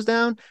performance goes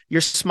down, you're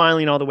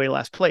smiling all the way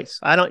last place.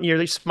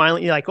 You're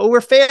smiling, you're like, oh,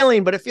 we're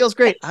failing, but it feels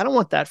great. I don't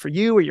want that for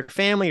you or your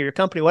family or your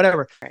company,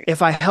 whatever. Right.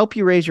 If I help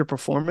you raise your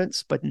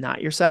performance, but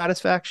not your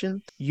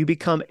satisfaction, you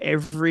become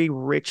every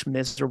rich,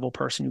 miserable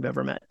person you've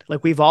ever met.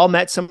 Like, we've all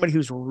met somebody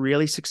who's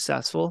really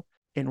successful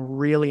and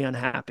really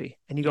unhappy.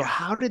 And you go,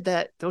 how did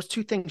those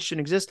two things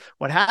shouldn't exist?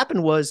 What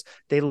happened was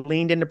they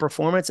leaned into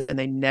performance and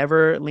they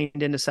never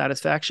leaned into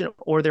satisfaction,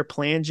 or their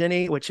plan,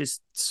 Jenny, which is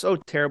so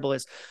terrible,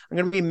 is I'm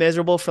going to be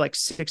miserable for like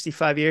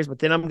 65 years, but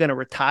then I'm going to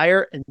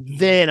retire and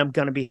then I'm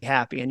going to be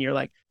happy. And you're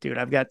like, dude,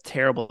 I've got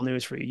terrible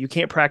news for you. You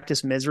can't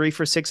practice misery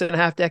for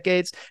 6.5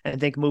 decades and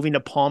think moving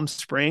to Palm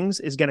Springs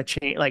is going to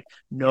change. Like,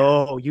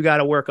 no, you got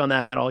to work on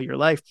that all your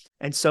life.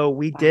 And so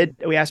we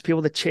asked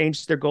people to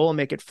change their goal and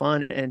make it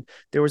fun. And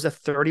there was a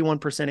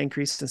 31%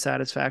 increase in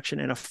satisfaction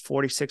and a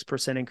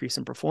 46% increase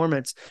in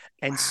performance.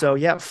 And so,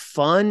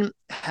 fun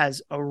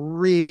has a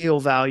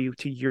real value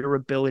to your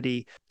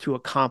ability to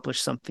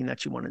accomplish something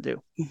that you want to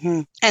do.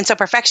 Mm-hmm. And so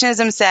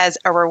perfectionism says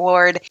a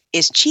reward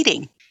is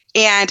cheating.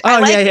 And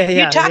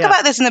you talk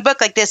about this in the book,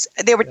 like this,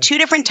 there were two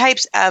different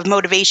types of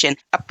motivation,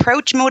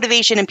 approach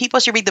motivation, and people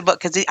should read the book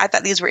because I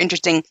thought these were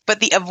interesting, but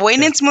the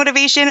avoidance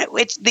motivation,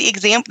 which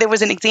there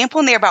was an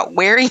example in there about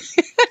wearing,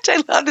 which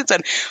I love this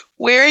one,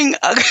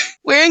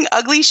 wearing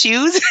ugly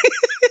shoes.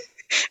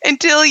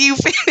 until you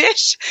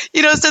finish,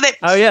 so that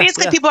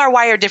basically yeah. people are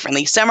wired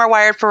differently. Some are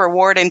wired for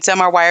reward and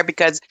some are wired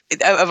because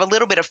of a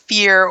little bit of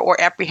fear or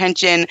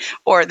apprehension,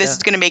 or this is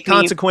going to make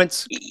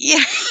consequence.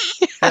 Yeah.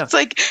 It's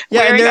like and,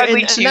 wearing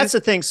ugly shoes. And that's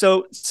the thing.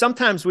 So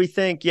sometimes we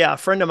think, a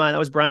friend of mine, that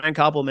was Brian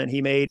Koppelman.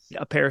 He made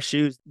a pair of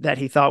shoes that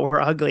he thought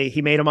were ugly.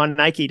 He made them on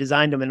Nike,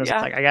 designed them, and was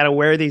like, I got to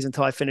wear these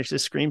until I finish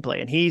this screenplay.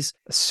 And he's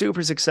a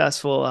super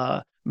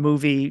successful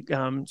movie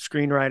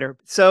screenwriter.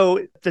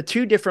 So the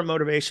two different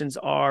motivations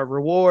are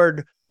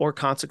reward or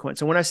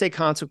consequence. And when I say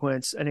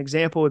consequence, an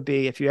example would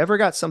be if you ever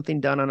got something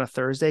done on a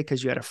Thursday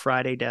because you had a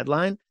Friday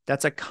deadline,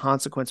 that's a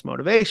consequence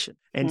motivation.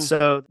 And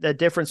so the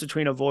difference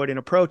between avoid and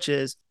approach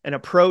is an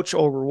approach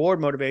or reward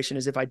motivation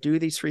is if I do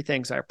these three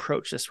things, I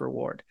approach this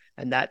reward.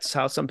 And that's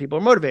how some people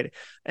are motivated.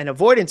 And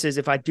avoidance is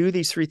if I do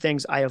these three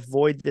things, I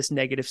avoid this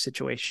negative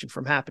situation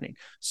from happening.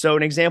 So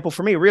an example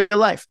for me, real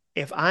life,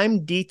 if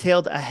I'm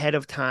detailed ahead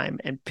of time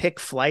and pick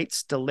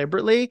flights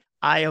deliberately,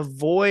 I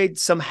avoid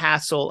some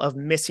hassle of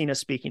missing a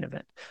speaking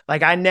event.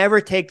 Like I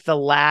never take the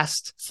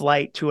last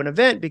flight to an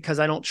event because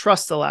I don't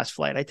trust the last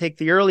flight. I take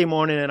the early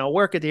morning and I'll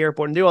work at the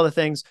airport and do all the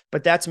things,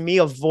 but that's me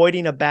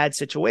avoiding a bad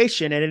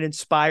situation and it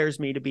inspires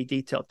me to be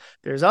detailed.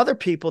 There's other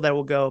people that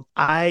will go,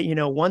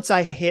 once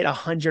I hit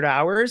 100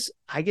 hours,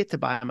 I get to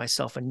buy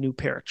myself a new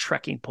pair of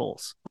trekking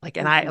poles. I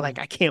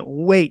can't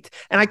wait.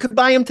 And I could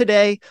buy them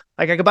today.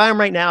 I could buy them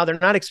right now. They're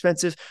not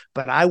expensive,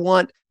 but I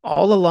want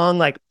all along,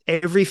 like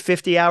every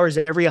 50 hours,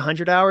 every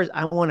 100 hours,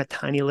 I want a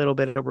tiny little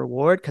bit of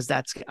reward because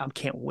I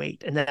can't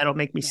wait. And that'll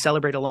make me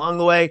celebrate along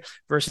the way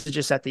versus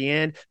just at the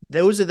end.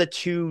 Those are the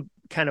two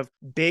kind of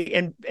big,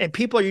 and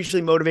people are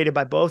usually motivated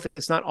by both.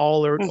 It's not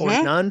all or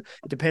none.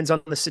 It depends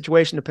on the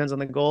situation, depends on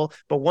the goal.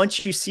 But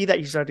once you see that,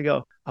 you start to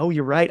go, oh,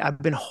 you're right. I've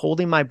been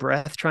holding my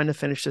breath trying to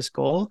finish this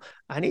goal.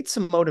 I need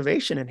some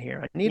motivation in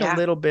here. I need a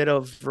little bit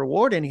of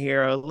reward in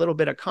here, a little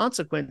bit of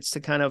consequence to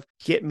kind of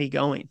get me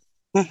going.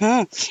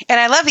 And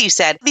I love that you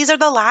said, these are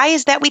the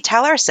lies that we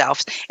tell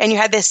ourselves. And you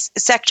had this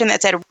section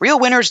that said, real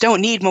winners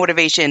don't need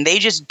motivation. They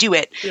just do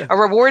it. Yeah. A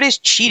reward is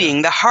cheating.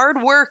 Yeah. The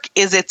hard work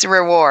is its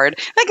reward.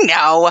 Like,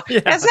 no,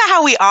 that's not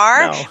how we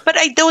are. No. But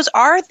those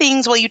are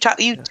things, you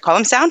call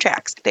them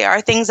soundtracks. They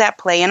are things that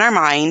play in our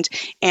mind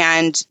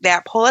and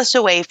that pull us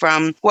away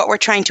from what we're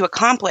trying to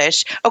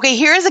accomplish. Okay,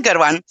 here's a good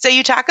one. So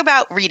you talk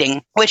about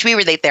reading, which we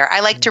relate there. I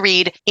like to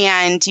read,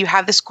 and you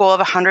have this goal of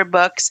 100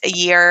 books a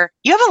year.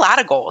 You have a lot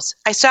of goals.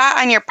 I saw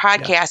on your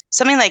podcast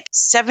something like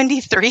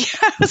 73.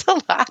 That was a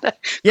lot of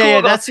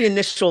goals. That's the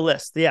initial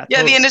list. The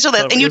initial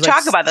list. And you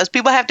talk about those.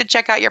 People have to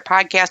check out your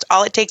podcast.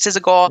 All it takes is a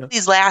goal. Yeah.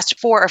 These last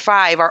 4 or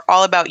 5 are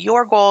all about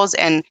your goals,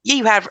 and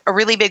you have a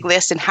really big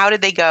list and how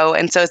did they go,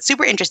 and so it's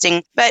super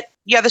interesting. But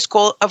you have this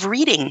goal of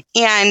reading,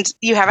 and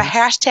you have a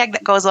hashtag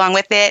that goes along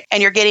with it,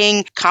 and you're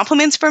getting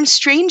compliments from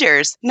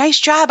strangers. Nice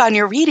job on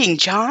your reading,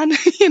 John.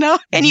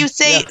 And you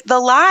say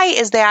the lie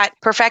is that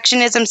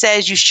perfectionism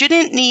says you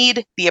shouldn't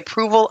need the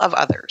approval of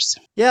others.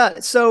 Yeah.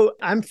 So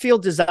I feel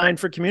designed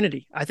for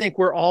community. I think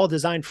we're all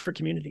designed for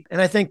community.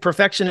 And I think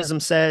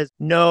perfectionism says,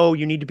 no,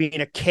 you need to be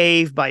in a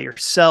cave by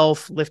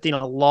yourself, lifting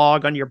a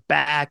log on your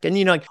back,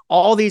 and,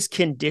 all these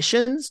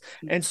conditions.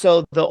 And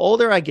so the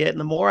older I get and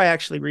the more I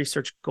actually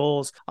research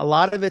goals, a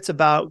lot of it's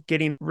about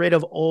getting rid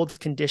of old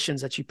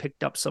conditions that you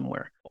picked up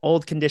somewhere,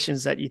 old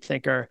conditions that you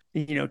think are,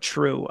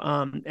 true.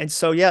 And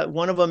so,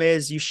 one of them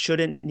is you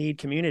shouldn't need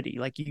community.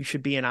 Like you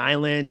should be an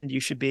island. You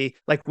should be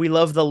like, we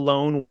love the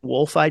lone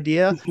wolf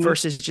idea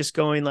versus just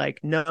going like,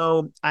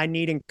 no, I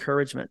need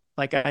encouragement.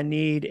 Like I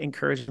need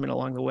encouragement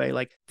along the way.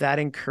 Like that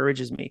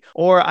encourages me,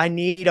 or I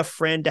need a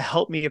friend to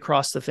help me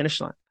across the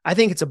finish line. I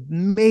think it's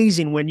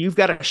amazing when you've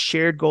got a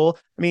shared goal.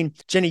 I mean,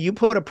 Jenny, you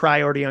put a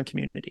priority on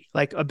community.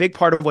 Like a big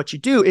part of what you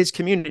do is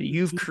community.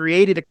 You've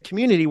created a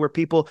community where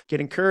people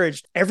get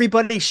encouraged.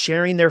 Everybody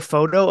sharing their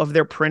photo of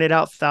their printed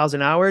out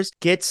 1,000 hours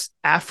gets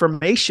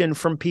affirmation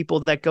from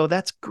people that go,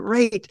 that's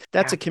great.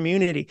 That's a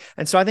community.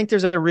 And so I think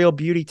there's a real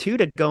beauty too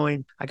to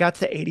going, I got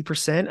to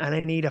 80% and I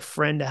need a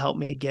friend to help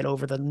me get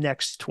over the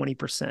next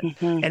 20%.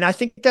 And I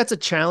think that's a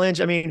challenge.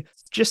 I mean,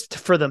 just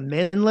for the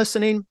men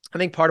listening, I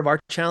think part of our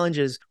challenge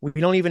is we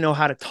don't even know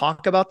how to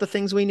talk about the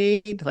things we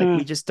need. Like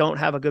we just don't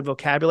have a good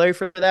vocabulary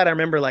for that. I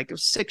remember it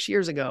was 6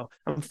 years ago,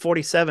 I'm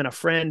 47, a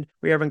friend,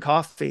 we were having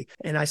coffee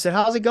and I said,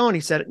 how's it going?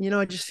 He said,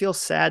 I just feel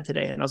sad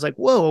today. And I was like,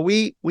 whoa,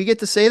 we get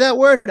to say that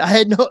word? I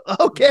had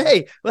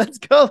okay, let's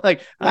go.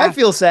 I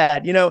feel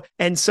sad,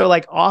 And so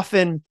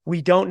often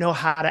we don't know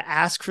how to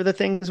ask for the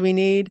things we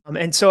need.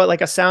 And so a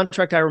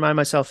soundtrack I remind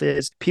myself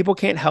is people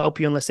can't help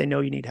you unless they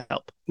know you need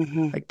help.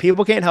 Like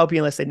people can't help you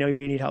unless they know you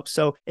need help.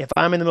 So if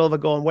I'm in the middle of a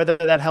goal and whether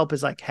that help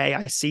is hey,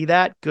 I see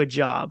that, good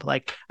job.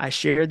 I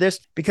shared this,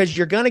 because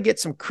you're going to get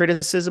some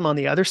criticism on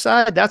the other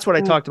side. That's what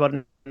I talked about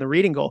in the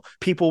reading goal.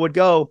 People would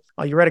go,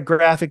 oh, you read a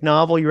graphic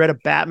novel, you read a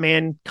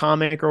Batman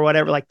comic or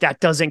whatever, that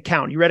doesn't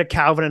count. You read a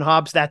Calvin and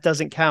Hobbes, that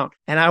doesn't count.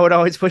 And I would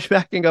always push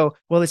back and go,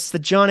 well, it's the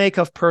John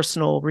Acuff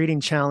Personal Reading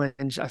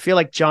Challenge. I feel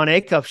like John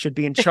Acuff should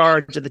be in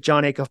charge of the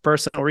John Acuff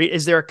Personal Read.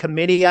 Is there a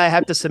committee I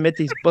have to submit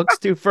these books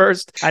to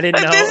first? I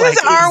didn't know.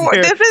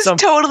 This is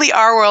totally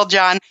our world,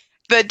 John.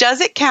 The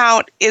does it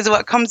count is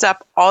what comes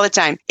up all the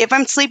time. If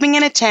I'm sleeping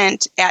in a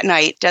tent at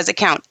night, does it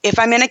count? If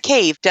I'm in a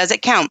cave, does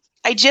it count?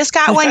 I just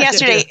got one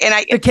yesterday,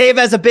 and the cave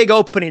has a big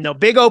opening, though.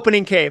 Big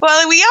opening cave.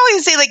 Well, we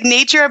always say like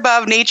nature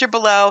above, nature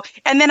below,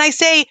 and then I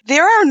say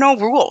there are no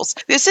rules.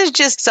 This is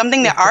just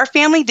something that our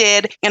family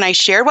did, and I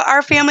shared what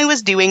our family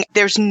was doing.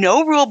 There's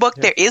no rule book.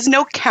 There is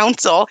no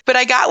council. But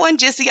I got one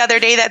just the other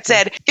day that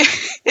said,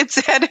 it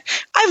said,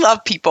 I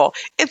love people.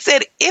 It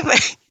said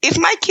if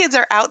my kids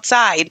are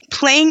outside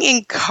playing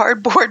in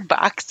cardboard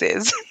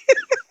boxes.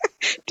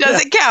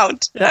 Does it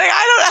count? Yeah. Like,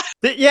 I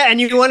don't know. Yeah, and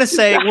you want to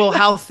say, well,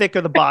 how thick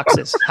are the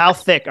boxes? How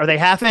thick? Are they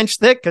half-inch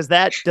thick? Because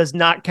that does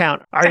not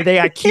count. Are they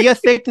IKEA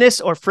thickness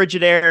or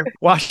Frigidaire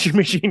washing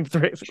machine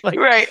thick? Like,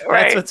 right.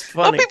 That's what's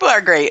funny. Well, people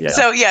are great. Yeah.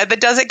 So the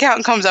does it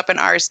count comes up in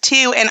ours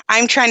too. And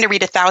I'm trying to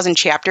read 1,000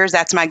 chapters.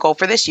 That's my goal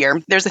for this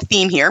year. There's a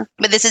theme here,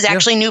 but this is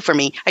actually new for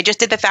me. I just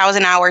did the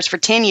 1,000 hours for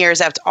 10 years.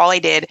 That's all I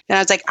did. And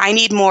I was like, I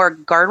need more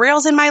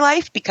guardrails in my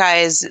life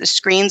because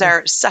screens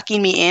are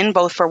sucking me in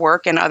both for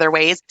work and other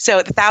ways. So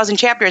 1,000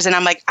 chapters. And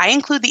I'm like, I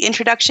include the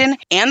introduction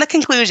and the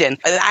conclusion.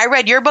 I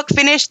read your book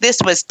finished. This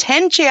was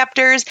 10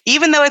 chapters,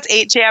 even though it's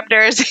 8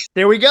 chapters.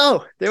 There we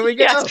go.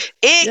 Yes,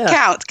 it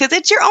counts because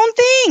it's your own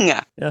thing.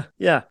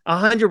 Yeah.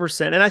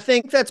 100%. And I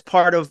think that's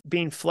part of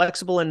being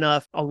flexible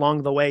enough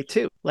along the way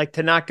too. Like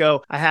to not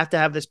go, I have to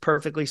have this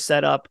perfectly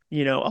set up,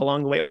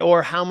 along the way,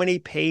 or how many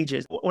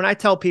pages. When I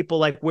tell people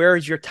like, where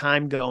is your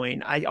time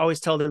going? I always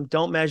tell them,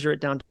 don't measure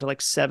it down to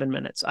like 7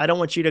 minutes. I don't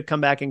want you to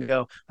come back and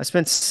go, I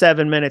spent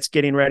 7 minutes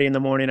getting ready in the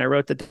morning. I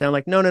wrote that down.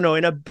 Like, no.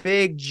 In a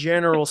big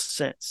general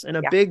sense,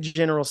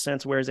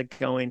 where is it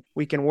going?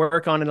 We can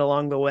work on it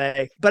along the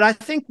way. But I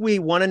think we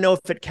want to know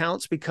if it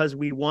counts because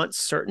we want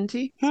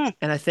certainty.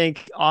 And I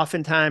think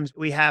oftentimes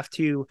we have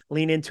to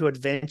lean into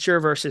adventure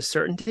versus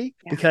certainty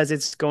because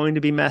it's going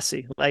to be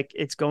messy. Like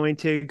it's going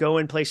to go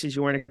in places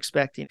you weren't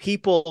expecting.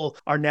 People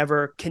are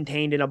never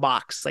contained in a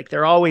box. Like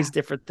they're always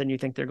different than you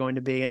think they're going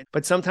to be.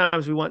 But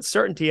sometimes we want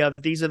certainty of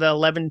these are the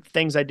 11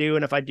 things I do.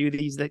 And if I do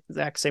these the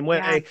exact same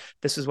way,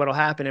 this is what'll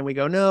happen. And we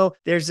go, no,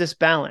 there's this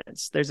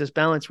balance. There's this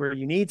balance where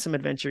you need some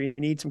adventure, you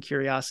need some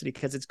curiosity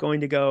because it's going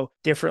to go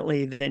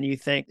differently than you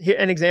think. Here,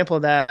 an example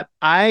of that,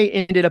 I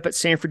ended up at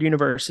Sanford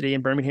University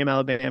in Birmingham,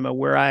 Alabama,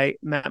 where I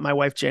met my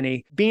wife,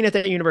 Jenny. Being at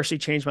that university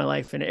changed my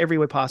life in every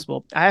way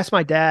possible. I asked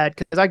my dad,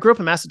 because I grew up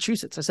in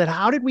Massachusetts, I said,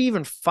 how did we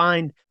even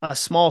find a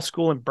small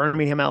school in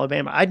Birmingham,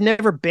 Alabama? I'd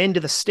never been to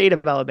the state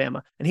of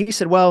Alabama. And he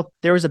said, well,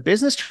 there was a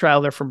business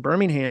traveler from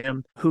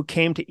Birmingham who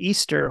came to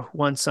Easter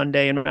one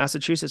Sunday in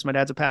Massachusetts. My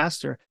dad's a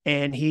pastor,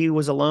 and he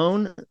was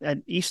alone at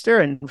Easter.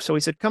 And so he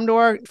said, come to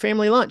our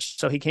family lunch.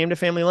 So he came to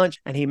family lunch,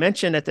 and he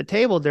mentioned at the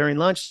table during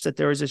lunch that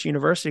there was this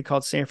university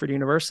called Sanford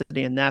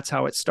University, and that's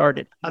how it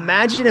started.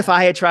 Imagine if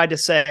I had tried to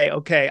say,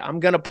 okay, I'm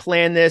going to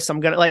plan this.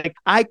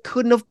 I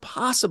couldn't have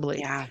possibly.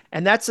 Yeah.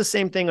 And that's the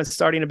same thing with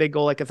starting a big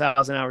goal like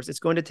 1,000 hours. It's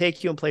going to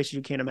take you in places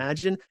you can't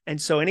imagine.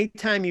 And so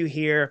anytime you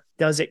hear,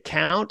 does it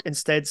count?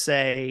 Instead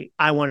say,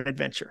 I want an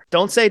adventure.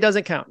 Don't say it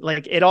doesn't count.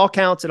 Like it all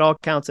counts. It all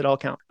counts. It all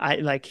counts.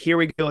 Here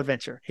we go,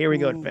 adventure. Here we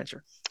go,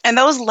 adventure. And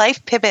those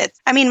life pivots.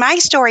 I mean, my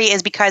story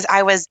is because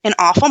I was an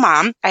awful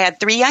mom. I had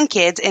 3 young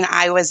kids and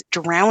I was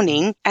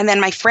drowning. And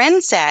then my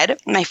friend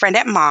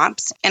at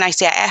MOPS, and I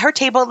sat at her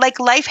table, like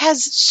life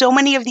has so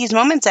many of these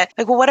moments that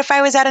like, well, what if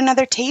I was at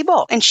another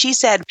table? And she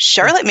said,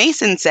 Charlotte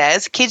Mason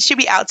says kids should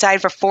be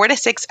outside for 4 to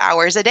 6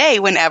 hours a day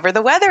whenever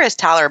the weather is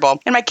tolerable.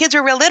 And my kids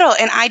were real little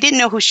and I didn't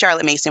know who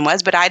Charlotte Mason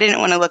was, but I didn't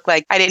want to look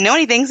like I didn't know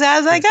anything. So I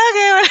was like,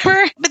 okay,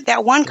 whatever. But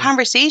that one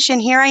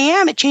conversation, here I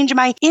am. It changed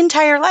my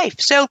entire life.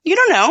 So you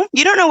don't know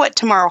what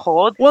tomorrow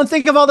holds. Well, and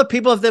think of all the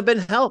people that have been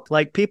helped,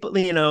 like people,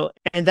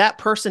 and that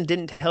person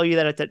didn't tell you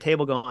that at that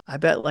table going, I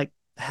bet like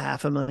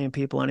 500,000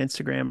 people on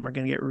Instagram are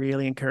going to get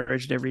really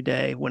encouraged every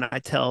day when I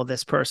tell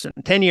this person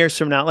 10 years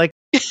from now, like,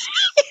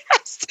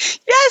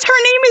 Yes, her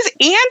name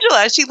is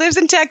Angela. She lives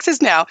in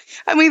Texas now.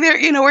 I mean,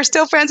 we're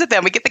still friends with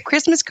them. We get the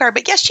Christmas card,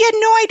 but yes, she had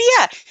no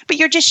idea. But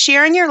you're just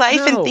sharing your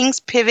life and things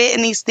pivot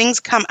and these things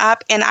come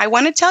up. And I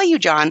want to tell you,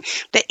 John,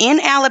 that in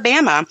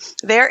Alabama,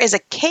 there is a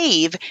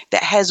cave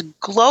that has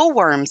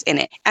glowworms in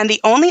it. And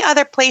the only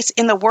other place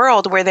in the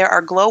world where there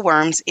are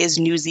glowworms is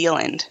New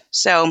Zealand.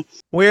 So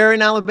where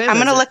in Alabama? I'm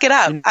going to look it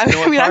up.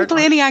 I'm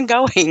planning on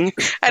going.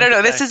 I don't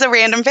know. This is a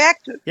random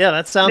fact. Yeah,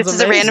 that sounds amazing. This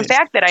is a random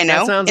fact that I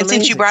know. And amazing.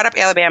 Since you brought up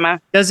Alabama.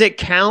 Does it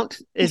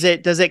count? Does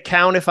it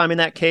count if I'm in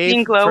that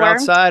cave for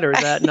outside, or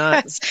is that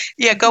not?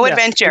 Yeah, go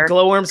adventure.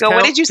 Glowworms go.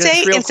 Count? What did you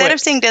say? Instead quick. of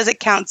saying does it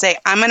count, say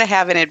I'm going to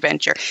have an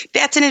adventure.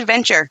 That's an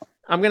adventure.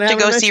 I'm going to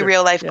go see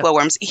real life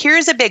glowworms.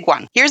 Here's a big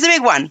one.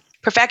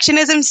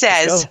 Perfectionism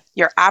says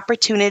your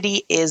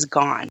opportunity is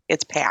gone.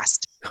 It's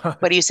past.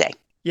 What do you say?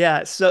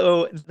 Yeah.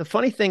 So the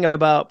funny thing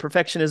about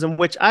perfectionism,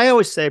 which I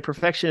always say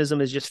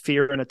perfectionism is just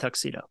fear in a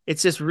tuxedo.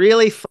 It's this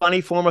really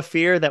funny form of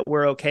fear that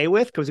we're okay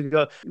with because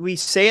we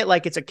say it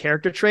like it's a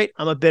character trait.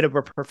 I'm a bit of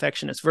a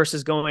perfectionist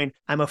versus going,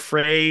 I'm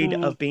afraid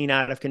of being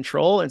out of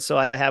control. And so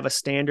I have a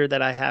standard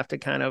that I have to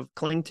kind of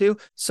cling to.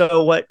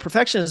 So what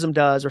perfectionism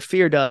does or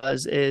fear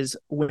does is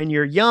when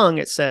you're young,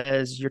 it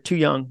says you're too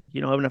young. You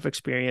don't have enough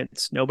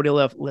experience. Nobody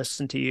will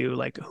listen to you.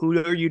 Like, who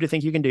are you to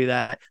think you can do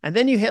that? And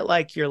then you hit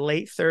like your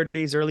late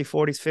 30s, early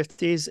 40s,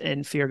 50s,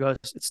 and fear goes,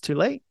 it's too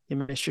late. You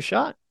missed your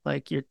shot.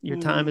 Like your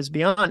time is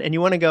beyond. And you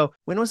want to go,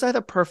 when was I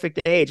the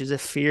perfect age? As if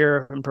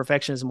fear and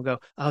perfectionism will go,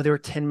 oh, there were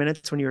 10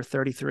 minutes when you were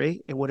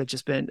 33. It would have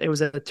just been, it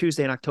was a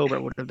Tuesday in October.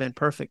 It would have been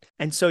perfect.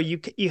 And so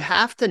you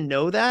have to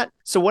know that.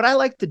 So what I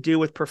like to do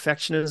with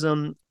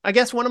perfectionism, I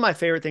guess one of my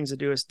favorite things to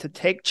do is to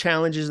take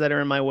challenges that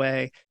are in my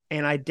way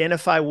and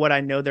identify what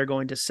I know they're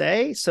going to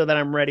say so that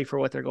I'm ready for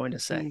what they're going to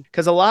say.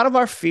 Because a lot of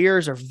our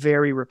fears are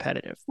very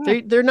repetitive.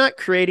 They're not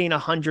creating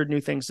 100 new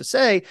things to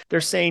say.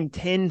 They're saying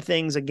 10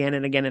 things again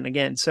and again and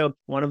again. So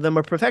one of them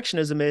of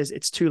perfectionism is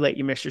it's too late.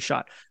 You missed your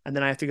shot. And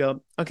then I have to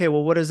go, okay,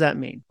 well, what does that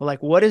mean? Well,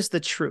 like, what is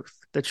the truth?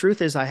 The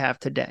truth is I have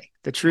today.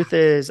 The truth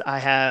is I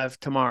have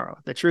tomorrow.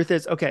 The truth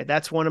is, okay,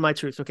 that's one of my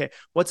truths. Okay,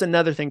 what's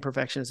another thing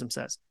perfectionism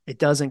says? It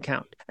doesn't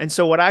count. And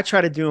so what I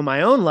try to do in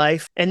my own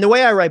life, and the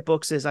way I write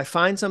books is I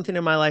find something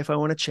in my life I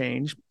want to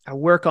change. I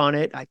work on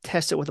it. I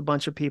test it with a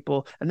bunch of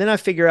people. And then I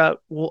figure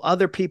out, well,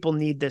 other people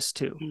need this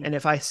too. And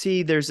if I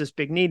see there's this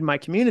big need in my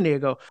community, I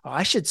go, oh,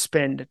 I should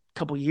spend a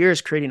couple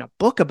years creating a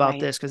book about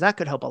this because that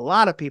could help a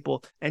lot of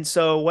people. And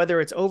so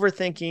whether it's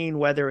overthinking,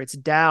 whether it's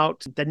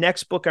doubt, the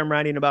next book I'm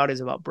writing about is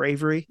about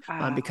bravery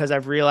because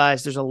I've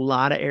realized there's a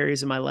lot of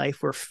areas in my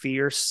life where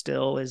fear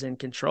still is in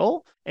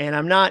control. And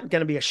I'm not going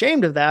to be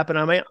ashamed of that, but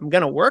I'm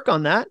going to work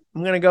on that.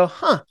 I'm going to go,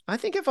 I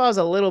think if I was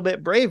a little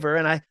bit braver,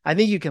 and I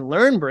think you can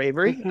learn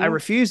bravery. I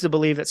refuse to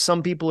believe that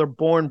some people are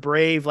born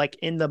brave, like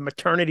in the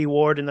maternity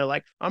ward, and they're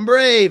like, I'm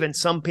brave, and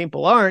some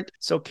people aren't.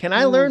 So can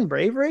I learn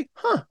bravery?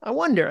 I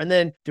wonder. And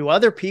then do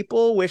other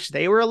people wish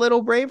they were a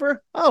little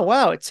braver? Oh,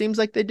 wow. It seems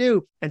like they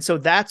do. And so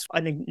that's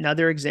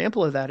another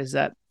example of that is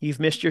that you've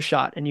missed your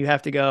shot and you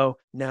have to go,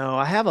 no,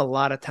 I have a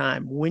lot of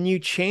time. When you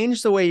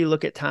change the way you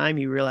look at time,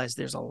 you realize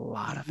there's a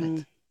lot of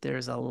it.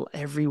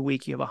 Every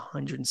week you have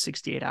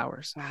 168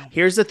 hours. Wow.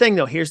 Here's the thing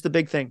though. Here's the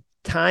big thing.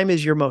 Time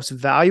is your most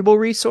valuable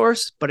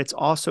resource, but it's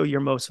also your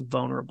most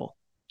vulnerable.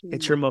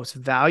 It's your most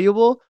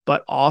valuable,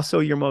 but also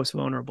your most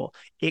vulnerable.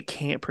 It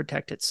can't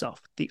protect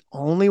itself. The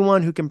only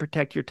one who can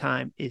protect your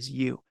time is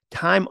you.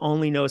 Time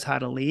only knows how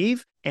to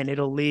leave, and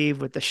it'll leave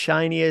with the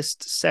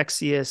shiniest,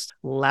 sexiest,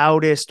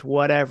 loudest,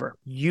 whatever.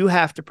 You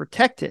have to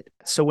protect it.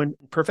 So when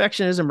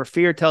perfectionism or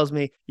fear tells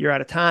me you're out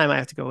of time, I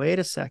have to go, wait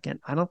a second.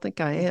 I don't think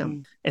I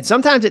am. And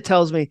sometimes it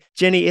tells me,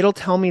 Jenny, it'll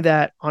tell me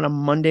that on a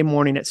Monday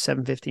morning at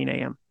 7:15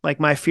 a.m. Like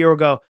my fear will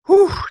go,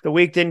 whew, the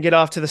week didn't get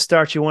off to the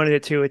start you wanted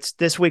it to.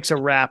 This week's a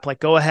wrap. Like,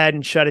 go ahead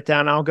and shut it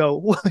down. I'll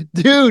go,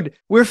 dude,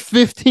 we're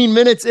 15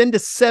 minutes into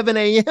 7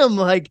 a.m.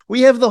 Like,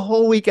 we have the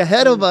whole week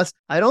ahead of us.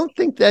 I don't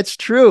think that's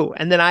true.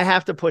 And then I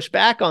have to push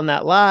back on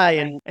that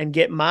lie and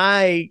get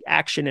my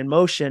action in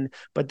motion.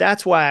 But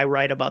that's why I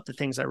write about the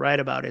things I write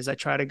about is I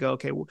try to go,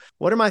 okay,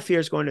 what are my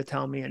fears going to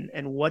tell me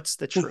and what's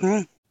the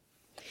truth?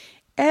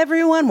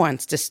 Everyone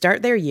wants to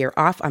start their year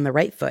off on the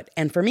right foot.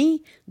 And for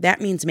me,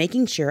 that means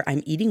making sure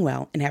I'm eating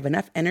well and have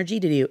enough energy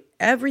to do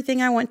everything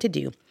I want to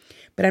do.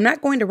 But I'm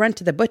not going to run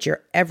to the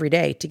butcher every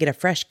day to get a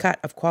fresh cut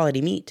of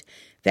quality meat.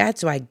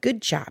 That's why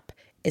Good Chop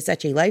is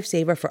such a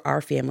lifesaver for our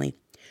family.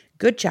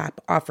 Good Chop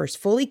offers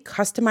fully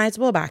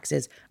customizable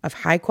boxes of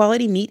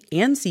high-quality meat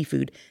and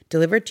seafood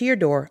delivered to your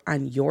door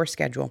on your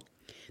schedule.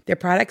 Their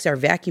products are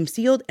vacuum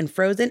sealed and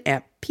frozen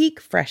at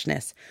peak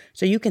freshness,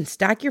 so you can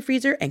stock your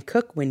freezer and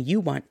cook when you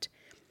want.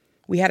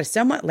 We had a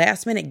somewhat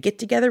last-minute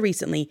get-together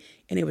recently,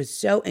 and it was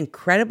so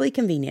incredibly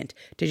convenient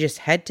to just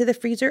head to the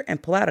freezer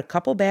and pull out a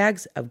couple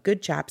bags of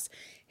Good Chop's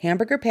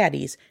hamburger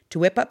patties to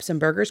whip up some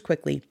burgers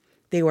quickly.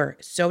 They were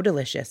so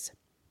delicious.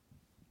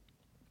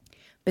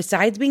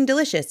 Besides being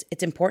delicious,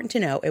 it's important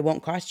to know it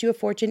won't cost you a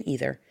fortune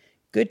either.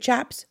 Good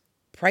Chop's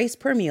price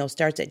per meal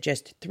starts at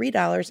just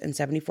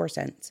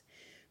 $3.74.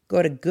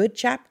 Go to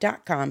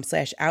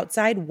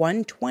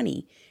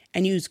goodchop.com/outside120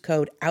 and use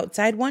code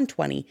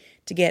outside120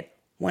 to get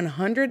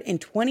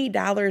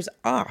 $120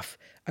 off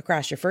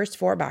across your first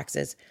 4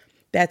 boxes.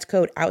 That's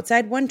code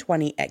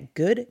outside120 at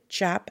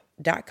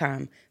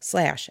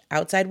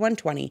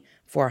goodchop.com/outside120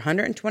 for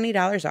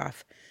 $120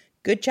 off.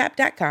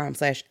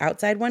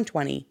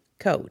 goodchop.com/outside120,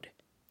 code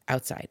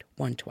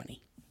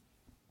outside120.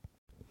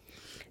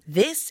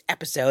 This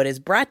episode is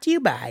brought to you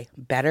by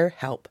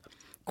BetterHelp.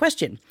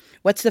 Question: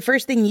 what's the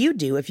first thing you'd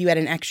do if you had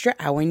an extra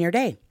hour in your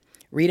day?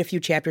 Read a few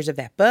chapters of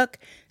that book,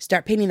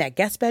 start painting that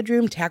guest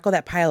bedroom, tackle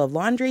that pile of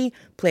laundry,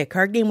 play a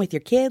card game with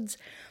your kids.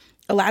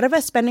 A lot of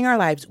us spending our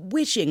lives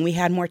wishing we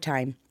had more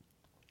time.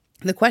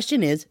 The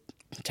question is,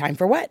 time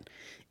for what?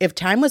 If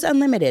time was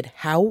unlimited,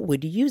 how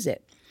would you use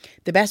it?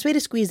 The best way to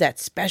squeeze that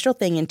special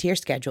thing into your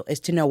schedule is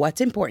to know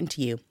what's important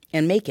to you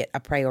and make it a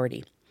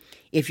priority.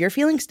 If you're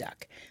feeling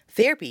stuck,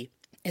 therapy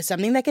is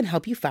something that can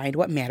help you find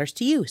what matters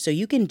to you so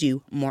you can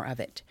do more of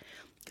it.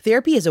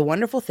 Therapy is a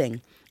wonderful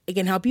thing. It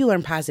can help you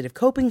learn positive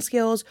coping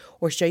skills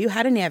or show you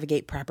how to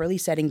navigate properly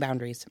setting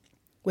boundaries.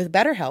 With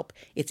BetterHelp,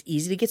 it's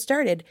easy to get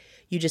started.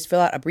 You just fill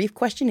out a brief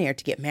questionnaire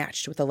to get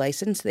matched with a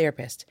licensed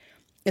therapist.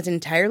 It's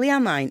entirely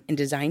online and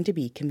designed to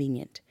be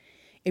convenient.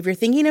 If you're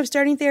thinking of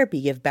starting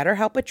therapy, give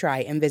BetterHelp a try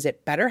and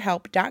visit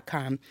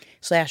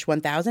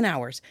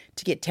betterhelp.com/1000hours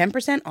to get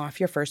 10% off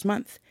your first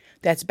month.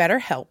 That's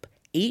BetterHelp,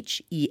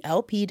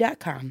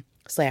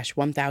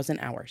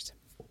 HELP.com/1000hours.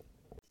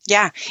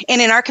 Yeah.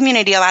 And in our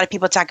community, a lot of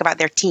people talk about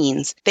their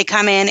teens. They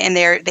come in and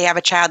they have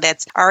a child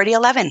that's already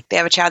 11. They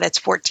have a child that's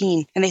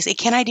 14. And they say,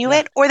 can I do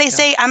it? Or they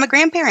say, I'm a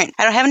grandparent.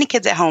 I don't have any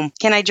kids at home.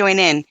 Can I join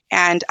in?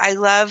 And I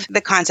love the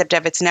concept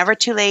of it's never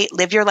too late.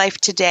 Live your life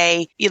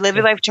today. You live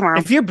your life tomorrow.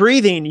 If you're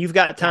breathing, you've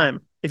got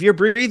time. If you're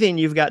breathing,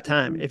 you've got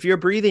time. If you're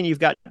breathing, you've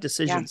got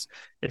decisions.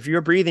 If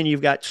you're breathing,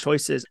 you've got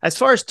choices. As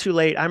far as too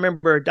late, I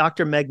remember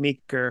Dr. Meg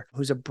Meeker,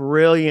 who's a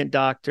brilliant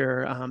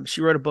doctor.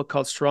 She wrote a book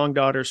called Strong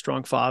Daughters,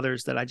 Strong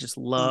Fathers that I just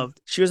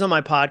loved. She was on my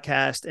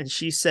podcast and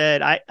she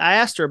said, I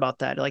asked her about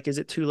that. Like, is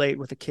it too late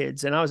with the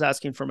kids? And I was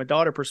asking from a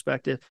daughter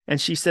perspective. And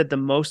she said the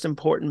most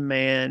important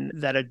man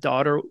that a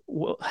daughter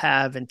will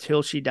have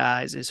until she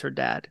dies is her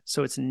dad.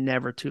 So it's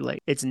never too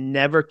late. It's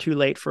never too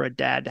late for a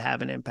dad to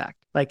have an impact.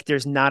 Like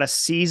there's not a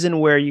season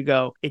where you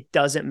go, it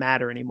doesn't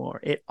matter anymore.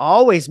 It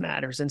always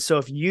matters. And so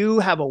if you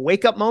have a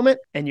wake up moment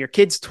and your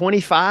kid's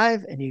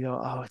 25 and you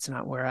go, oh, it's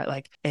not where I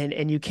like,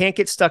 and you can't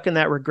get stuck in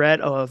that regret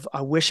of,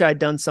 I wish I'd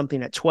done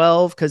something at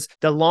 12, because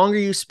the longer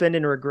you spend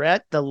in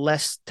regret, the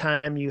less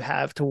time you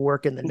have to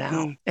work in the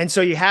now. And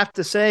so you have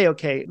to say,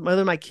 okay,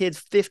 whether my kid's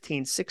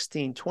 15,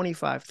 16,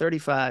 25,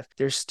 35,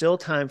 there's still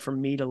time for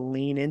me to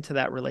lean into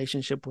that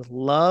relationship with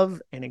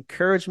love and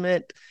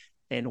encouragement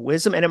and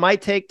wisdom. And it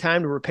might take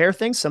time to repair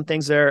things. Some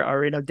things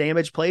are in a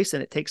damaged place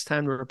and it takes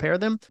time to repair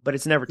them, but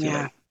it's never too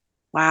late.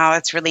 Wow,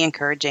 that's really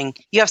encouraging.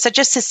 You have such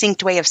a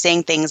succinct way of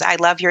saying things. I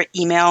love your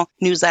email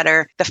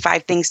newsletter, the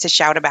 5 things to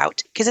shout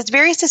about, because it's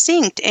very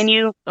succinct. And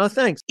you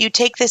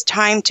take this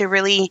time to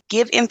really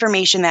give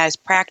information that is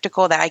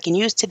practical that I can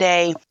use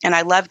today. And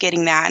I love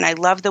getting that. And I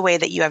love the way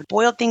that you have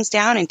boiled things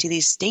down into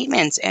these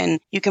statements and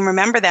you can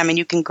remember them and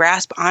you can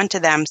grasp onto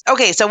them.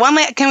 Okay, so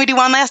can we do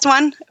one last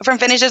one from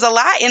Finish? There's a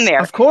lot in there.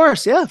 Of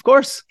course. Yeah, of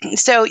course.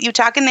 So you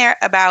talk in there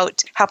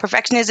about how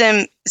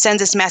perfectionism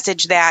sends this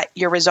message that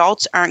your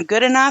results aren't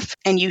good enough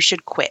and you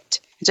should quit.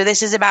 So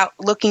this is about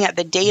looking at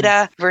the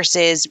data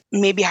versus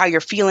maybe how you're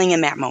feeling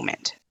in that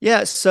moment.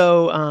 Yeah.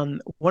 So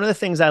one of the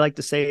things I like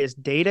to say is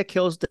data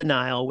kills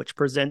denial, which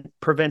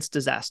prevents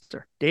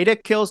disaster. Data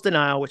kills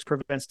denial, which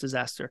prevents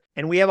disaster.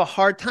 And we have a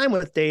hard time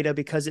with data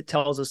because it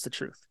tells us the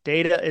truth.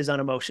 Data is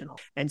unemotional.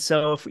 And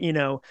so,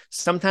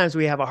 sometimes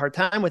we have a hard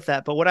time with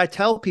that. But what I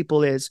tell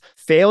people is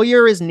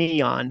failure is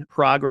neon,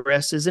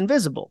 progress is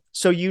invisible.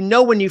 So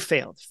when you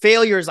failed.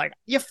 Failure is like,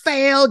 you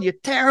failed, you're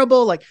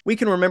terrible. Like we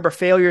can remember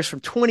failures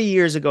from 20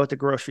 years ago at the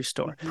grocery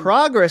store.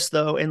 Progress,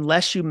 though,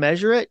 unless you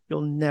measure it,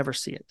 you'll never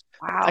see it.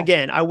 Wow.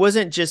 Again, I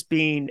wasn't just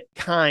being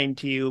kind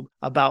to you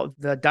about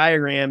the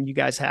diagram you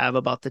guys have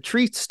about the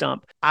tree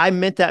stump. I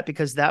meant that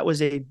because that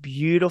was a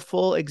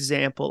beautiful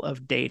example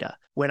of data.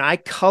 When I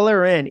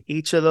color in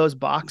each of those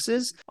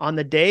boxes, on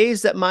the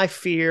days that my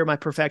fear, my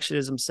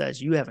perfectionism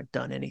says, you haven't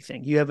done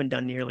anything, you haven't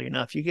done nearly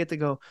enough, you get to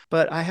go,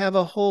 but I have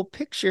a whole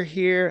picture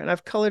here and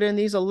I've colored in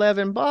these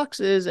 11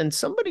 boxes and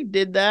somebody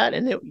did that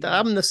and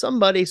I'm the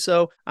somebody,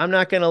 so I'm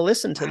not going to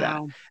listen to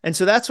that. And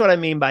so that's what I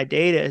mean by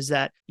data is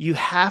that you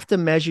have to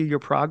measure your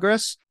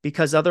progress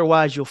because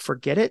otherwise you'll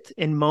forget it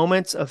in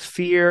moments of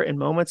fear, in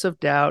moments of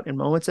doubt, in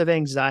moments of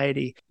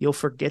anxiety. You'll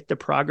forget the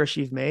progress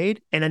you've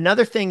made. And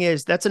another thing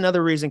is, that's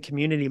another reason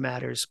community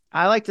matters.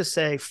 I like to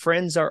say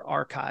friends are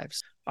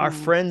archives. Our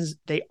friends,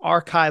 they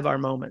archive our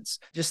moments.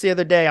 Just the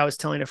other day, I was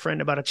telling a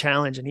friend about a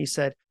challenge and he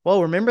said,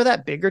 well, remember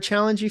that bigger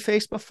challenge you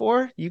faced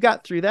before? You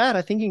got through that.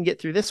 I think you can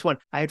get through this one.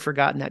 I had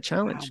forgotten that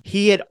challenge. Wow.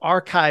 He had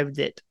archived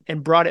it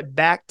and brought it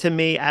back to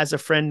me as a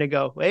friend to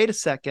go, wait a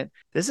second,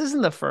 this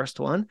isn't the first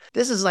one.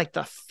 This is like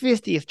the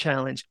 50th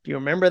challenge. Do you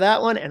remember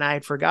that one? And I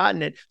had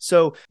forgotten it.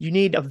 So you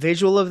need a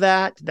visual of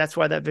that. That's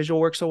why that visual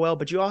works so well.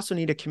 But you also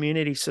need a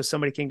community so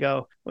somebody can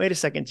go, wait a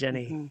second,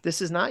 Jenny,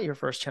 this is not your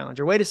first challenge.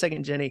 Or wait a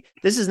second, Jenny,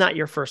 this is not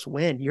your first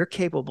win. You're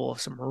capable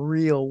of some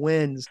real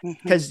wins.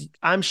 Because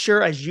I'm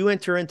sure as you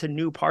enter into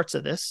new parts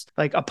of this,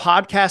 like a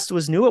podcast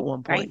was new at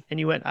one point and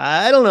you went,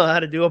 I don't know how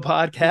to do a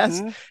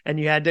podcast. And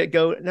you had to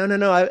go,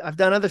 no, I've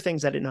done other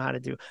things I didn't know how to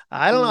do.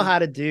 I don't know how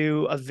to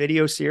do a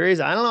video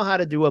series. I don't know how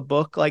to do a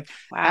book. Like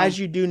as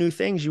you do new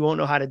things, you won't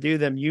know how to do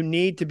them. You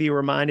need to be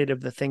reminded of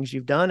the things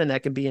you've done, and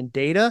that can be in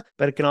data,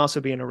 but it can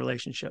also be in a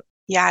relationship.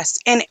 Yes.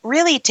 And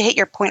really, to hit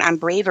your point on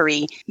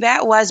bravery,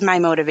 that was my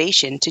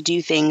motivation to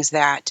do things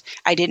that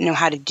I didn't know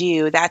how to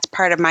do. That's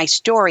part of my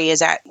story is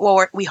that,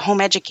 well, we home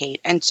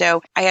educate. And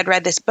so I had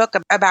read this book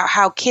about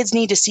how kids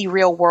need to see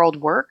real world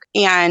work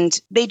and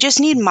they just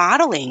need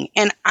modeling.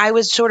 And I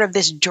was sort of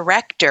this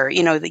director,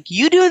 like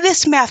you do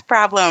this math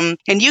problem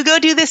and you go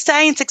do this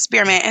science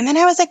experiment. And then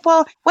I was like,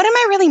 well, what am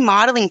I really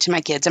modeling to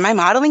my kids? Am I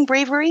modeling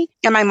bravery?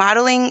 Am I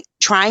modeling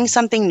trying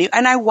something new?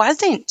 And I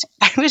wasn't.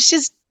 I was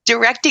just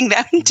directing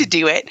them to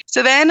do it.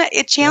 So then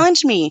it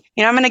challenged me.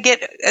 I'm going to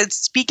get a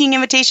speaking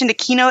invitation to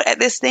keynote at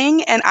this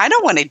thing, and I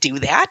don't want to do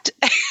that.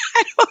 I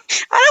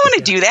don't want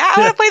to do that. I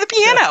want to play the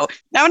piano.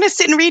 I want to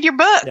sit and read your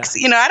books.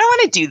 I don't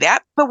want to do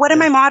that. But what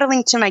am I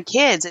modeling to my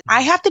kids?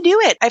 I have to do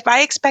it. If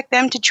I expect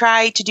them to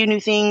try to do new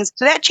things.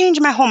 So that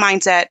changed my whole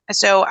mindset.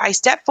 So I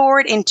step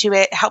forward into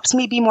it. It helps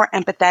me be more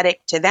empathetic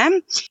to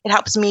them. It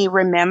helps me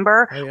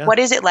remember what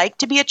is it like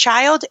to be a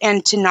child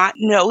and to not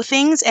know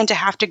things and to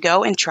have to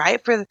go and try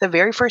it for the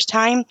very first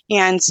time.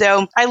 And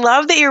so I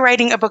love that you're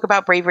writing a book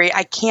about bravery.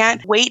 I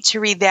can't wait to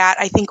read that.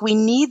 I think we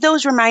need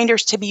those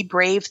reminders to be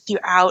brave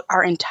throughout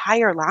our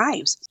entire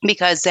lives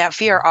because that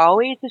fear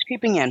always is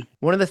creeping in.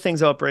 One of the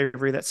things about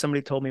bravery that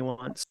somebody told me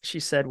once, she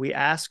said, we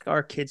ask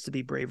our kids to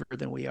be braver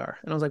than we are.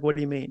 And I was like, what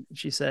do you mean? And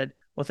she said,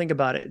 well, think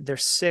about it. They're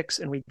 6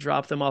 and we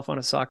drop them off on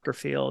a soccer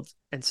field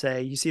and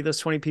say, you see those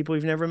 20 people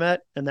you've never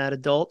met and that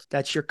adult,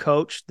 that's your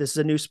coach. This is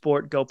a new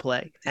sport, go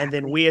play. Exactly. And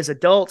then we as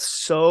adults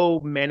so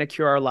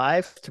manicure our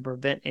life to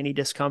prevent any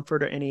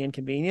discomfort or any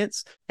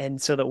inconvenience.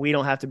 And so that we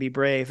don't have to be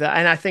brave.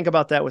 And I think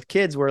about that with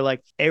kids where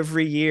like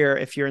every year,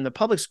 if you're in the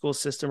public school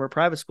system or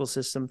private school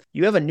system,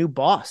 you have a new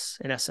boss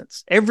in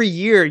essence. Every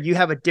year you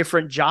have a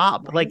different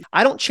job. Right. Like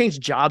I don't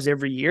change jobs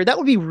every year. That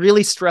would be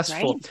really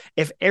stressful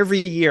if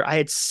every year I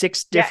had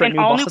 6 different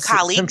new bosses. New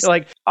colleagues.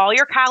 Like all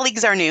your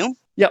colleagues are new.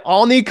 Yeah,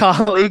 all new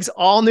colleagues,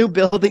 all new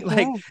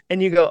building,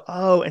 and you go,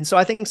 oh. And so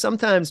I think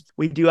sometimes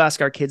we do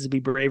ask our kids to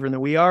be braver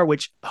than we are,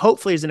 which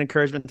hopefully is an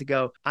encouragement to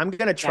go, I'm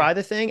going to try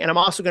the thing. And I'm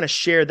also going to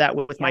share that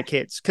with my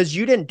kids because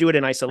you didn't do it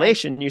in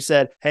isolation. You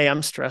said, hey,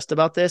 I'm stressed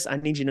about this. I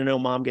need you to know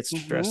mom gets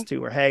stressed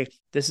too. Or, hey,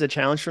 this is a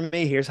challenge for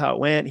me. Here's how it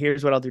went.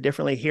 Here's what I'll do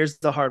differently. Here's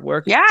the hard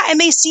work. Yeah. And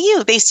they see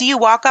you. They see you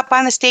walk up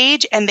on the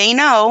stage and they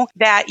know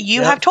that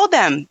you have told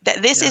them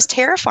that this is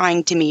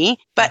terrifying to me,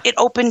 but it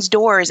opens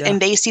doors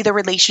and they see the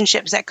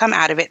relationships that come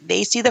out of it.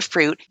 They see the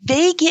fruit.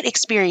 They get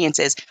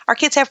experiences. Our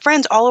kids have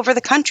friends all over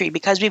the country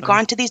because we've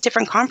gone to these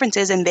different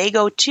conferences and they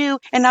go too.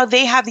 And now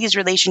they have these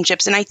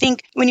relationships. And I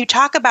think when you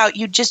talk about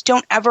you just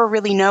don't ever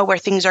really know where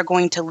things are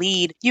going to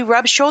lead, you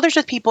rub shoulders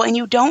with people and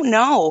you don't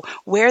know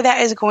where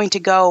that is going to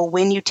go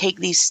when you take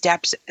these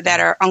steps that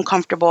are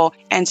uncomfortable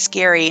and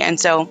scary. And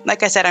so,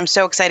 like I said, I'm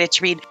so excited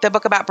to read the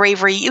book about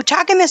bravery. You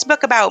talk in this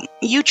book about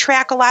you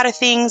track a lot of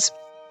things.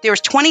 There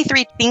was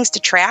 23 things to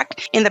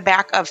track in the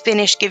back of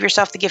Finish, Give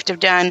Yourself the Gift of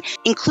Done,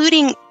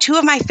 including 2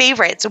 of my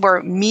favorites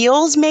were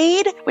meals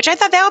made, which I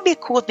thought that would be a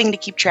cool thing to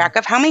keep track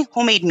of. How many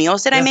homemade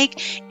meals did I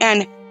make?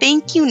 And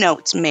thank you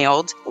notes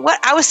mailed.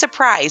 I was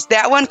surprised.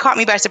 That one caught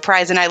me by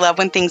surprise. And I love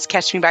when things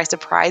catch me by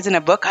surprise in a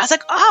book. I was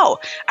like, oh,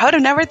 I would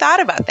have never thought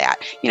about that.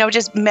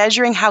 Just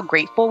measuring how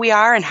grateful we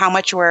are and how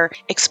much we're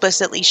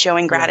explicitly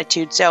showing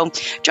gratitude. So,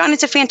 John,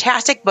 it's a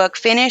fantastic book.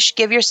 Finish,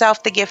 Give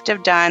Yourself the Gift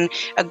of Done.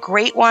 A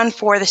great one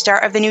for the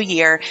start of the new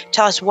year.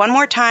 Tell us one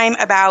more time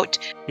about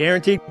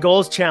Guaranteed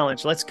Goals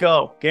Challenge. Let's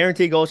go.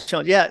 Guaranteed Goals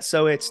Challenge. Yeah.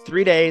 So it's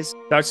 3 days.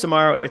 Starts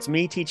tomorrow. It's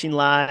me teaching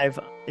live.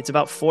 It's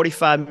about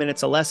 45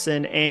 minutes a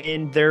lesson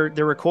and they're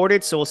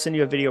recorded. So we'll send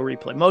you a video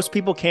replay. Most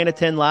people can't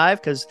attend live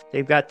because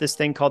they've got this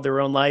thing called their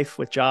own life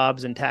with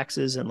jobs and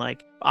taxes and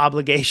like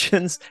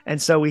obligations.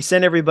 And so we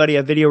send everybody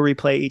a video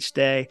replay each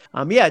day.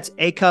 It's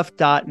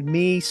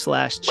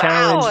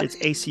acuff.me/challenge. Wow. It's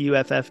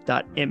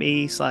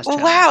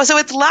acuff.me/challenge. Wow. So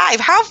it's live.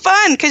 How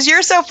fun. Because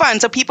you're so fun.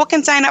 So people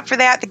can sign up for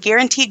that. The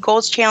Guaranteed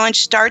Goals Challenge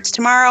starts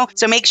tomorrow.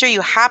 So make sure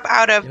you hop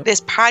out of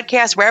this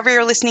podcast, wherever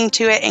you're listening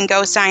to it, and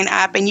go sign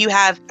up. And you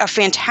have a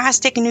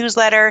fantastic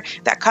newsletter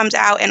that comes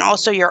out and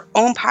also your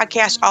own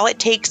podcast. All it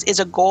takes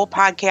is a goal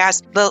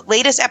podcast. The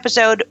latest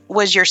episode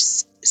was your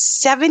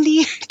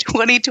 70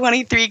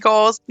 2023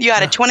 goals. You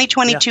had a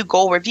 2022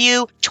 goal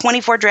review,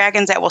 24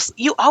 dragons that will,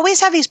 you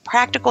always have these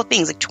practical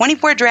things like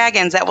 24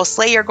 dragons that will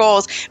slay your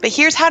goals, but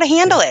here's how to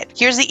handle it.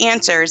 Here's the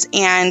answers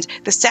and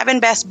the 7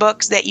 best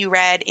books that you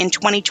read in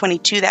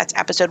 2022. That's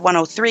episode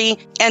 103.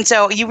 And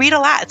so you read a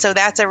lot. So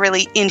that's a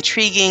really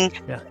intriguing.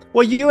 Yeah.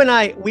 Well, you and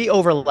I, we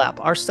overlap.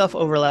 Our stuff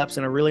overlaps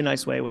in a really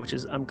nice way, which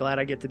is, I'm glad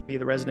I get to be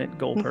the resident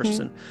goal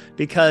person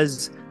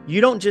because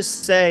you don't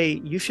just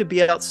say you should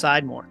be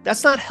outside more.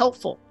 That's not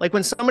helpful. Like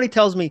when somebody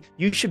tells me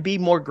you should be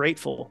more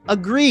grateful,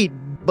 agreed,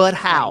 but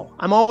how?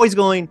 I'm always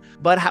going,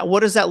 but how?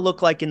 What does that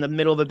look like in the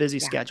middle of a busy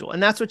schedule?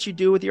 And that's what you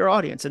do with your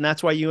audience. And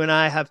that's why you and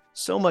I have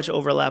so much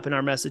overlap in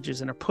our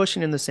messages and are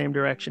pushing in the same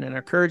direction and are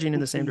encouraging in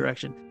the same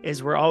direction,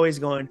 is we're always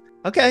going,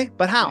 okay,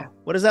 but how?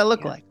 What does that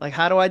look like? Like,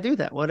 how do I do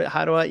that?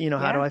 How do I,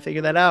 how do I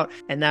figure that out?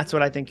 And that's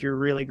what I think you're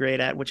really great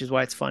at, which is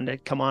why it's fun to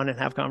come on and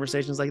have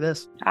conversations like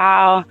this.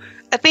 Oh,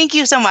 thank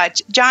you so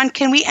much. John,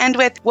 can we end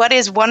with what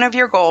is one of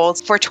your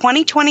goals for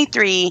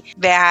 2023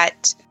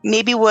 that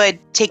maybe would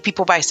take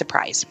people by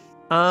surprise?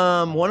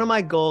 One of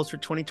my goals for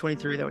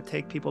 2023 that would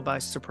take people by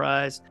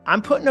surprise,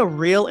 I'm putting a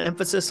real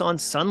emphasis on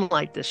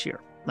sunlight this year.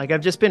 Like,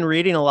 I've just been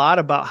reading a lot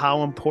about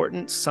how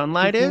important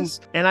sunlight is,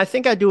 and I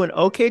think I do an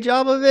okay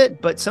job of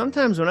it, but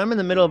sometimes when I'm in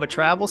the middle of a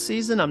travel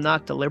season, I'm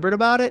not deliberate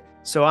about it.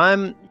 So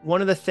one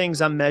of the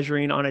things I'm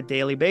measuring on a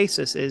daily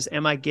basis is,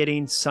 am I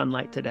getting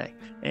sunlight today?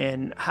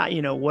 And how,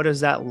 what does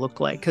that look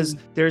like? Because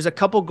there's a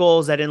couple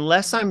goals that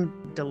unless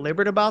I'm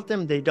deliberate about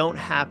them, they don't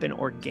happen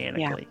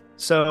organically. Yeah.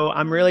 So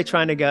I'm really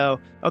trying to go,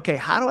 okay,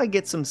 how do I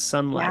get some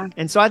sunlight? Yeah.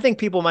 And so I think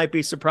people might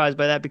be surprised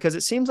by that because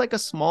it seems like a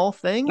small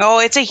thing. Oh,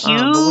 it's a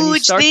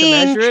huge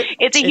thing.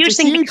 It's a huge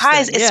thing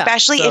because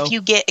especially if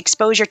you get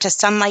exposure to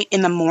sunlight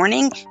in the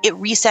morning, it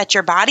resets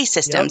your body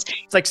systems. Yep.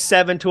 It's like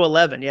 7 to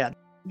 11. Yeah.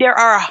 There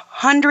are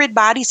 100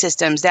 body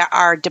systems that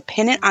are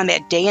dependent on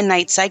that day and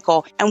night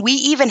cycle. And we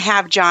even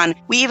have, John,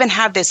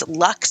 this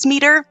lux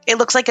meter. It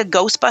looks like a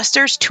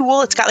Ghostbusters tool.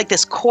 It's got like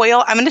this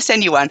coil. I'm going to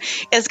send you one.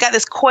 It's got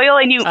this coil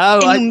and you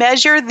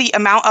measure the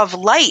amount of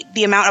light,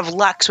 the amount of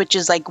lux, which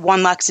is like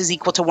 1 lux is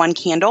equal to 1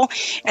 candle.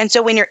 And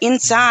so when you're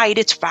inside,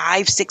 it's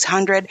 500,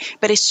 600.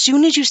 But as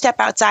soon as you step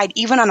outside,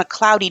 even on a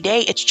cloudy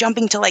day, it's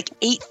jumping to like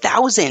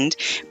 8,000.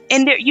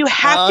 And you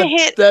have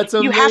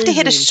to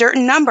hit a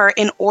certain number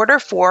in order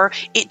for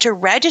it to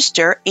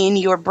register in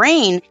your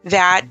brain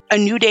that a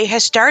new day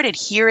has started.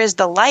 Here is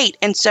the light.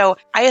 And so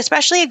I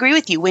especially agree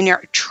with you when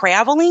you're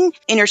traveling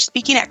and you're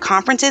speaking at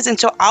conferences. And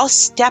so I'll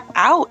step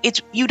out.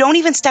 You don't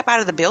even step out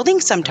of the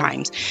building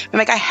sometimes. I'm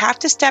like, I have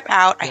to step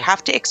out. I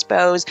have to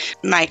expose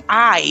my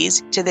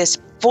eyes to this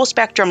full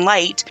spectrum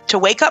light to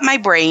wake up my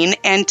brain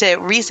and to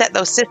reset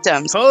those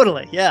systems.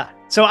 Totally. Yeah.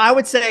 So I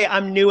would say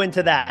I'm new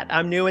into that.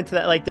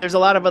 Like, there's a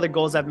lot of other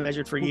goals I've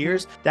measured for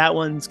years. That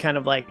one's kind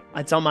of like,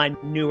 it's on my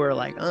newer,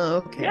 like, oh,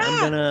 okay,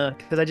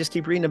 because I just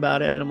keep reading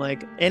about it. And I'm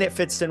like, and it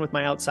fits in with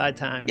my outside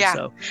time. Yeah.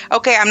 So.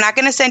 Okay. I'm not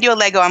going to send you a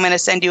Lego. I'm going to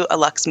send you a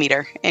lux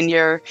meter and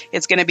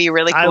it's going to be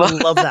really cool. I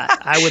would love that.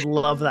 I would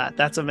love that.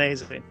 That's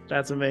amazing.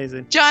 That's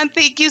amazing. John,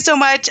 thank you so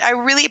much. I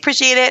really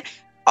appreciate it.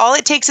 All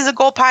It Takes is a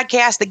Goal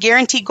podcast. The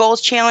Guaranteed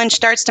Goals Challenge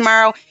starts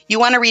tomorrow. You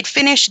want to read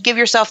Finish, give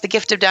yourself the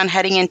gift of done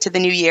heading into the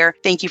new year.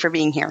 Thank you for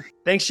being here.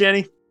 Thanks,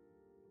 Jenny.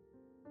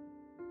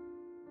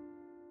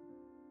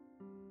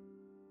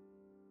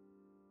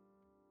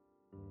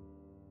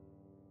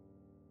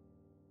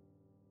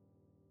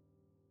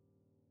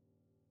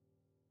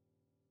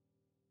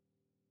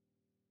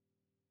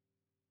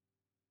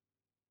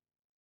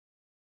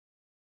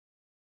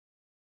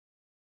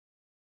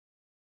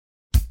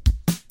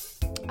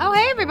 Oh,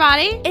 hey,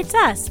 everybody. It's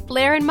us,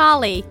 Blair and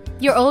Molly,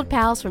 your old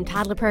pals from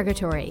Toddler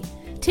Purgatory.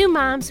 2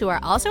 moms who are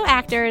also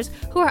actors,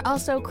 who are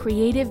also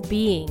creative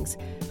beings,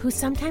 who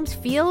sometimes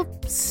feel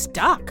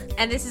stuck.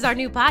 And this is our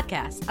new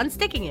podcast,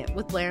 Unsticking It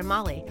with Blair and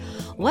Molly.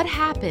 What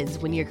happens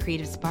when your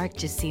creative spark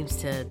just seems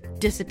to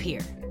disappear?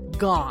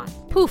 Gone.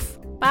 Poof.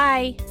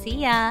 Bye. See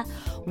ya.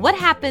 What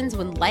happens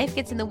when life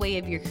gets in the way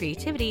of your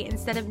creativity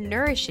instead of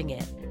nourishing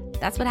it?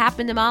 That's what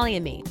happened to Molly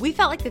and me. We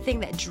felt like the thing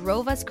that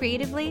drove us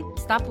creatively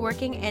stopped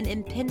working and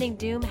impending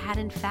doom had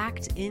in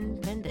fact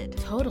impended.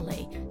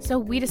 Totally. So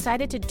we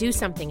decided to do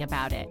something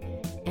about it.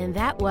 And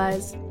that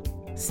was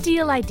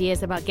steal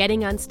ideas about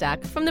getting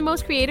unstuck from the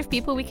most creative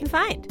people we can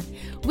find.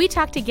 We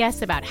talked to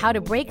guests about how to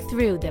break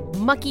through the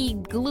mucky,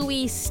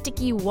 gluey,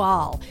 sticky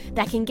wall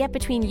that can get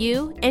between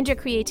you and your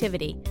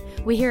creativity.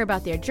 We hear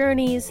about their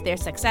journeys, their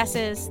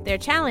successes, their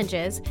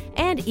challenges,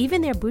 and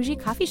even their bougie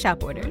coffee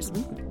shop orders.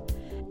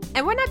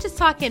 And we're not just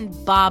talking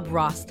Bob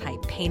Ross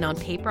type paint on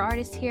paper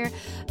artists here,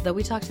 though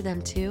we talk to them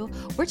too.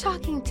 We're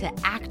talking to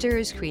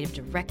actors, creative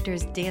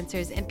directors,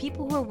 dancers, and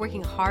people who are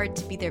working hard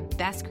to be their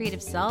best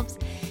creative selves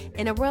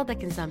in a world that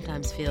can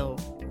sometimes feel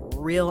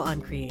real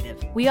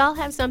uncreative. We all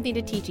have something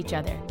to teach each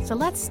other, so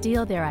let's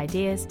steal their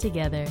ideas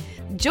together.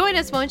 Join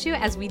us, won't you,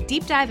 as we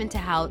deep dive into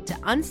how to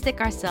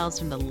unstick ourselves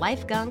from the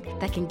life gunk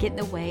that can get in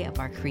the way of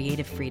our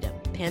creative freedom.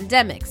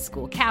 Pandemics,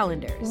 school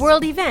calendars,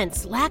 world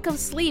events, lack of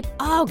sleep.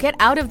 Oh, get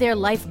out of their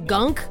life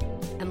gunk.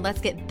 And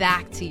let's get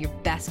back to your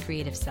best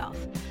creative self.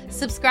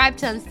 Subscribe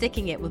to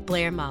Unsticking It with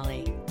Blair and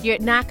Molly. You're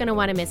not going to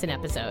want to miss an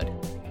episode.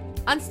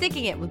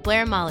 Unsticking It with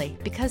Blair and Molly,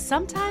 because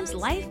sometimes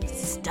life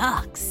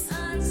sucks.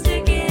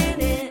 Unsticking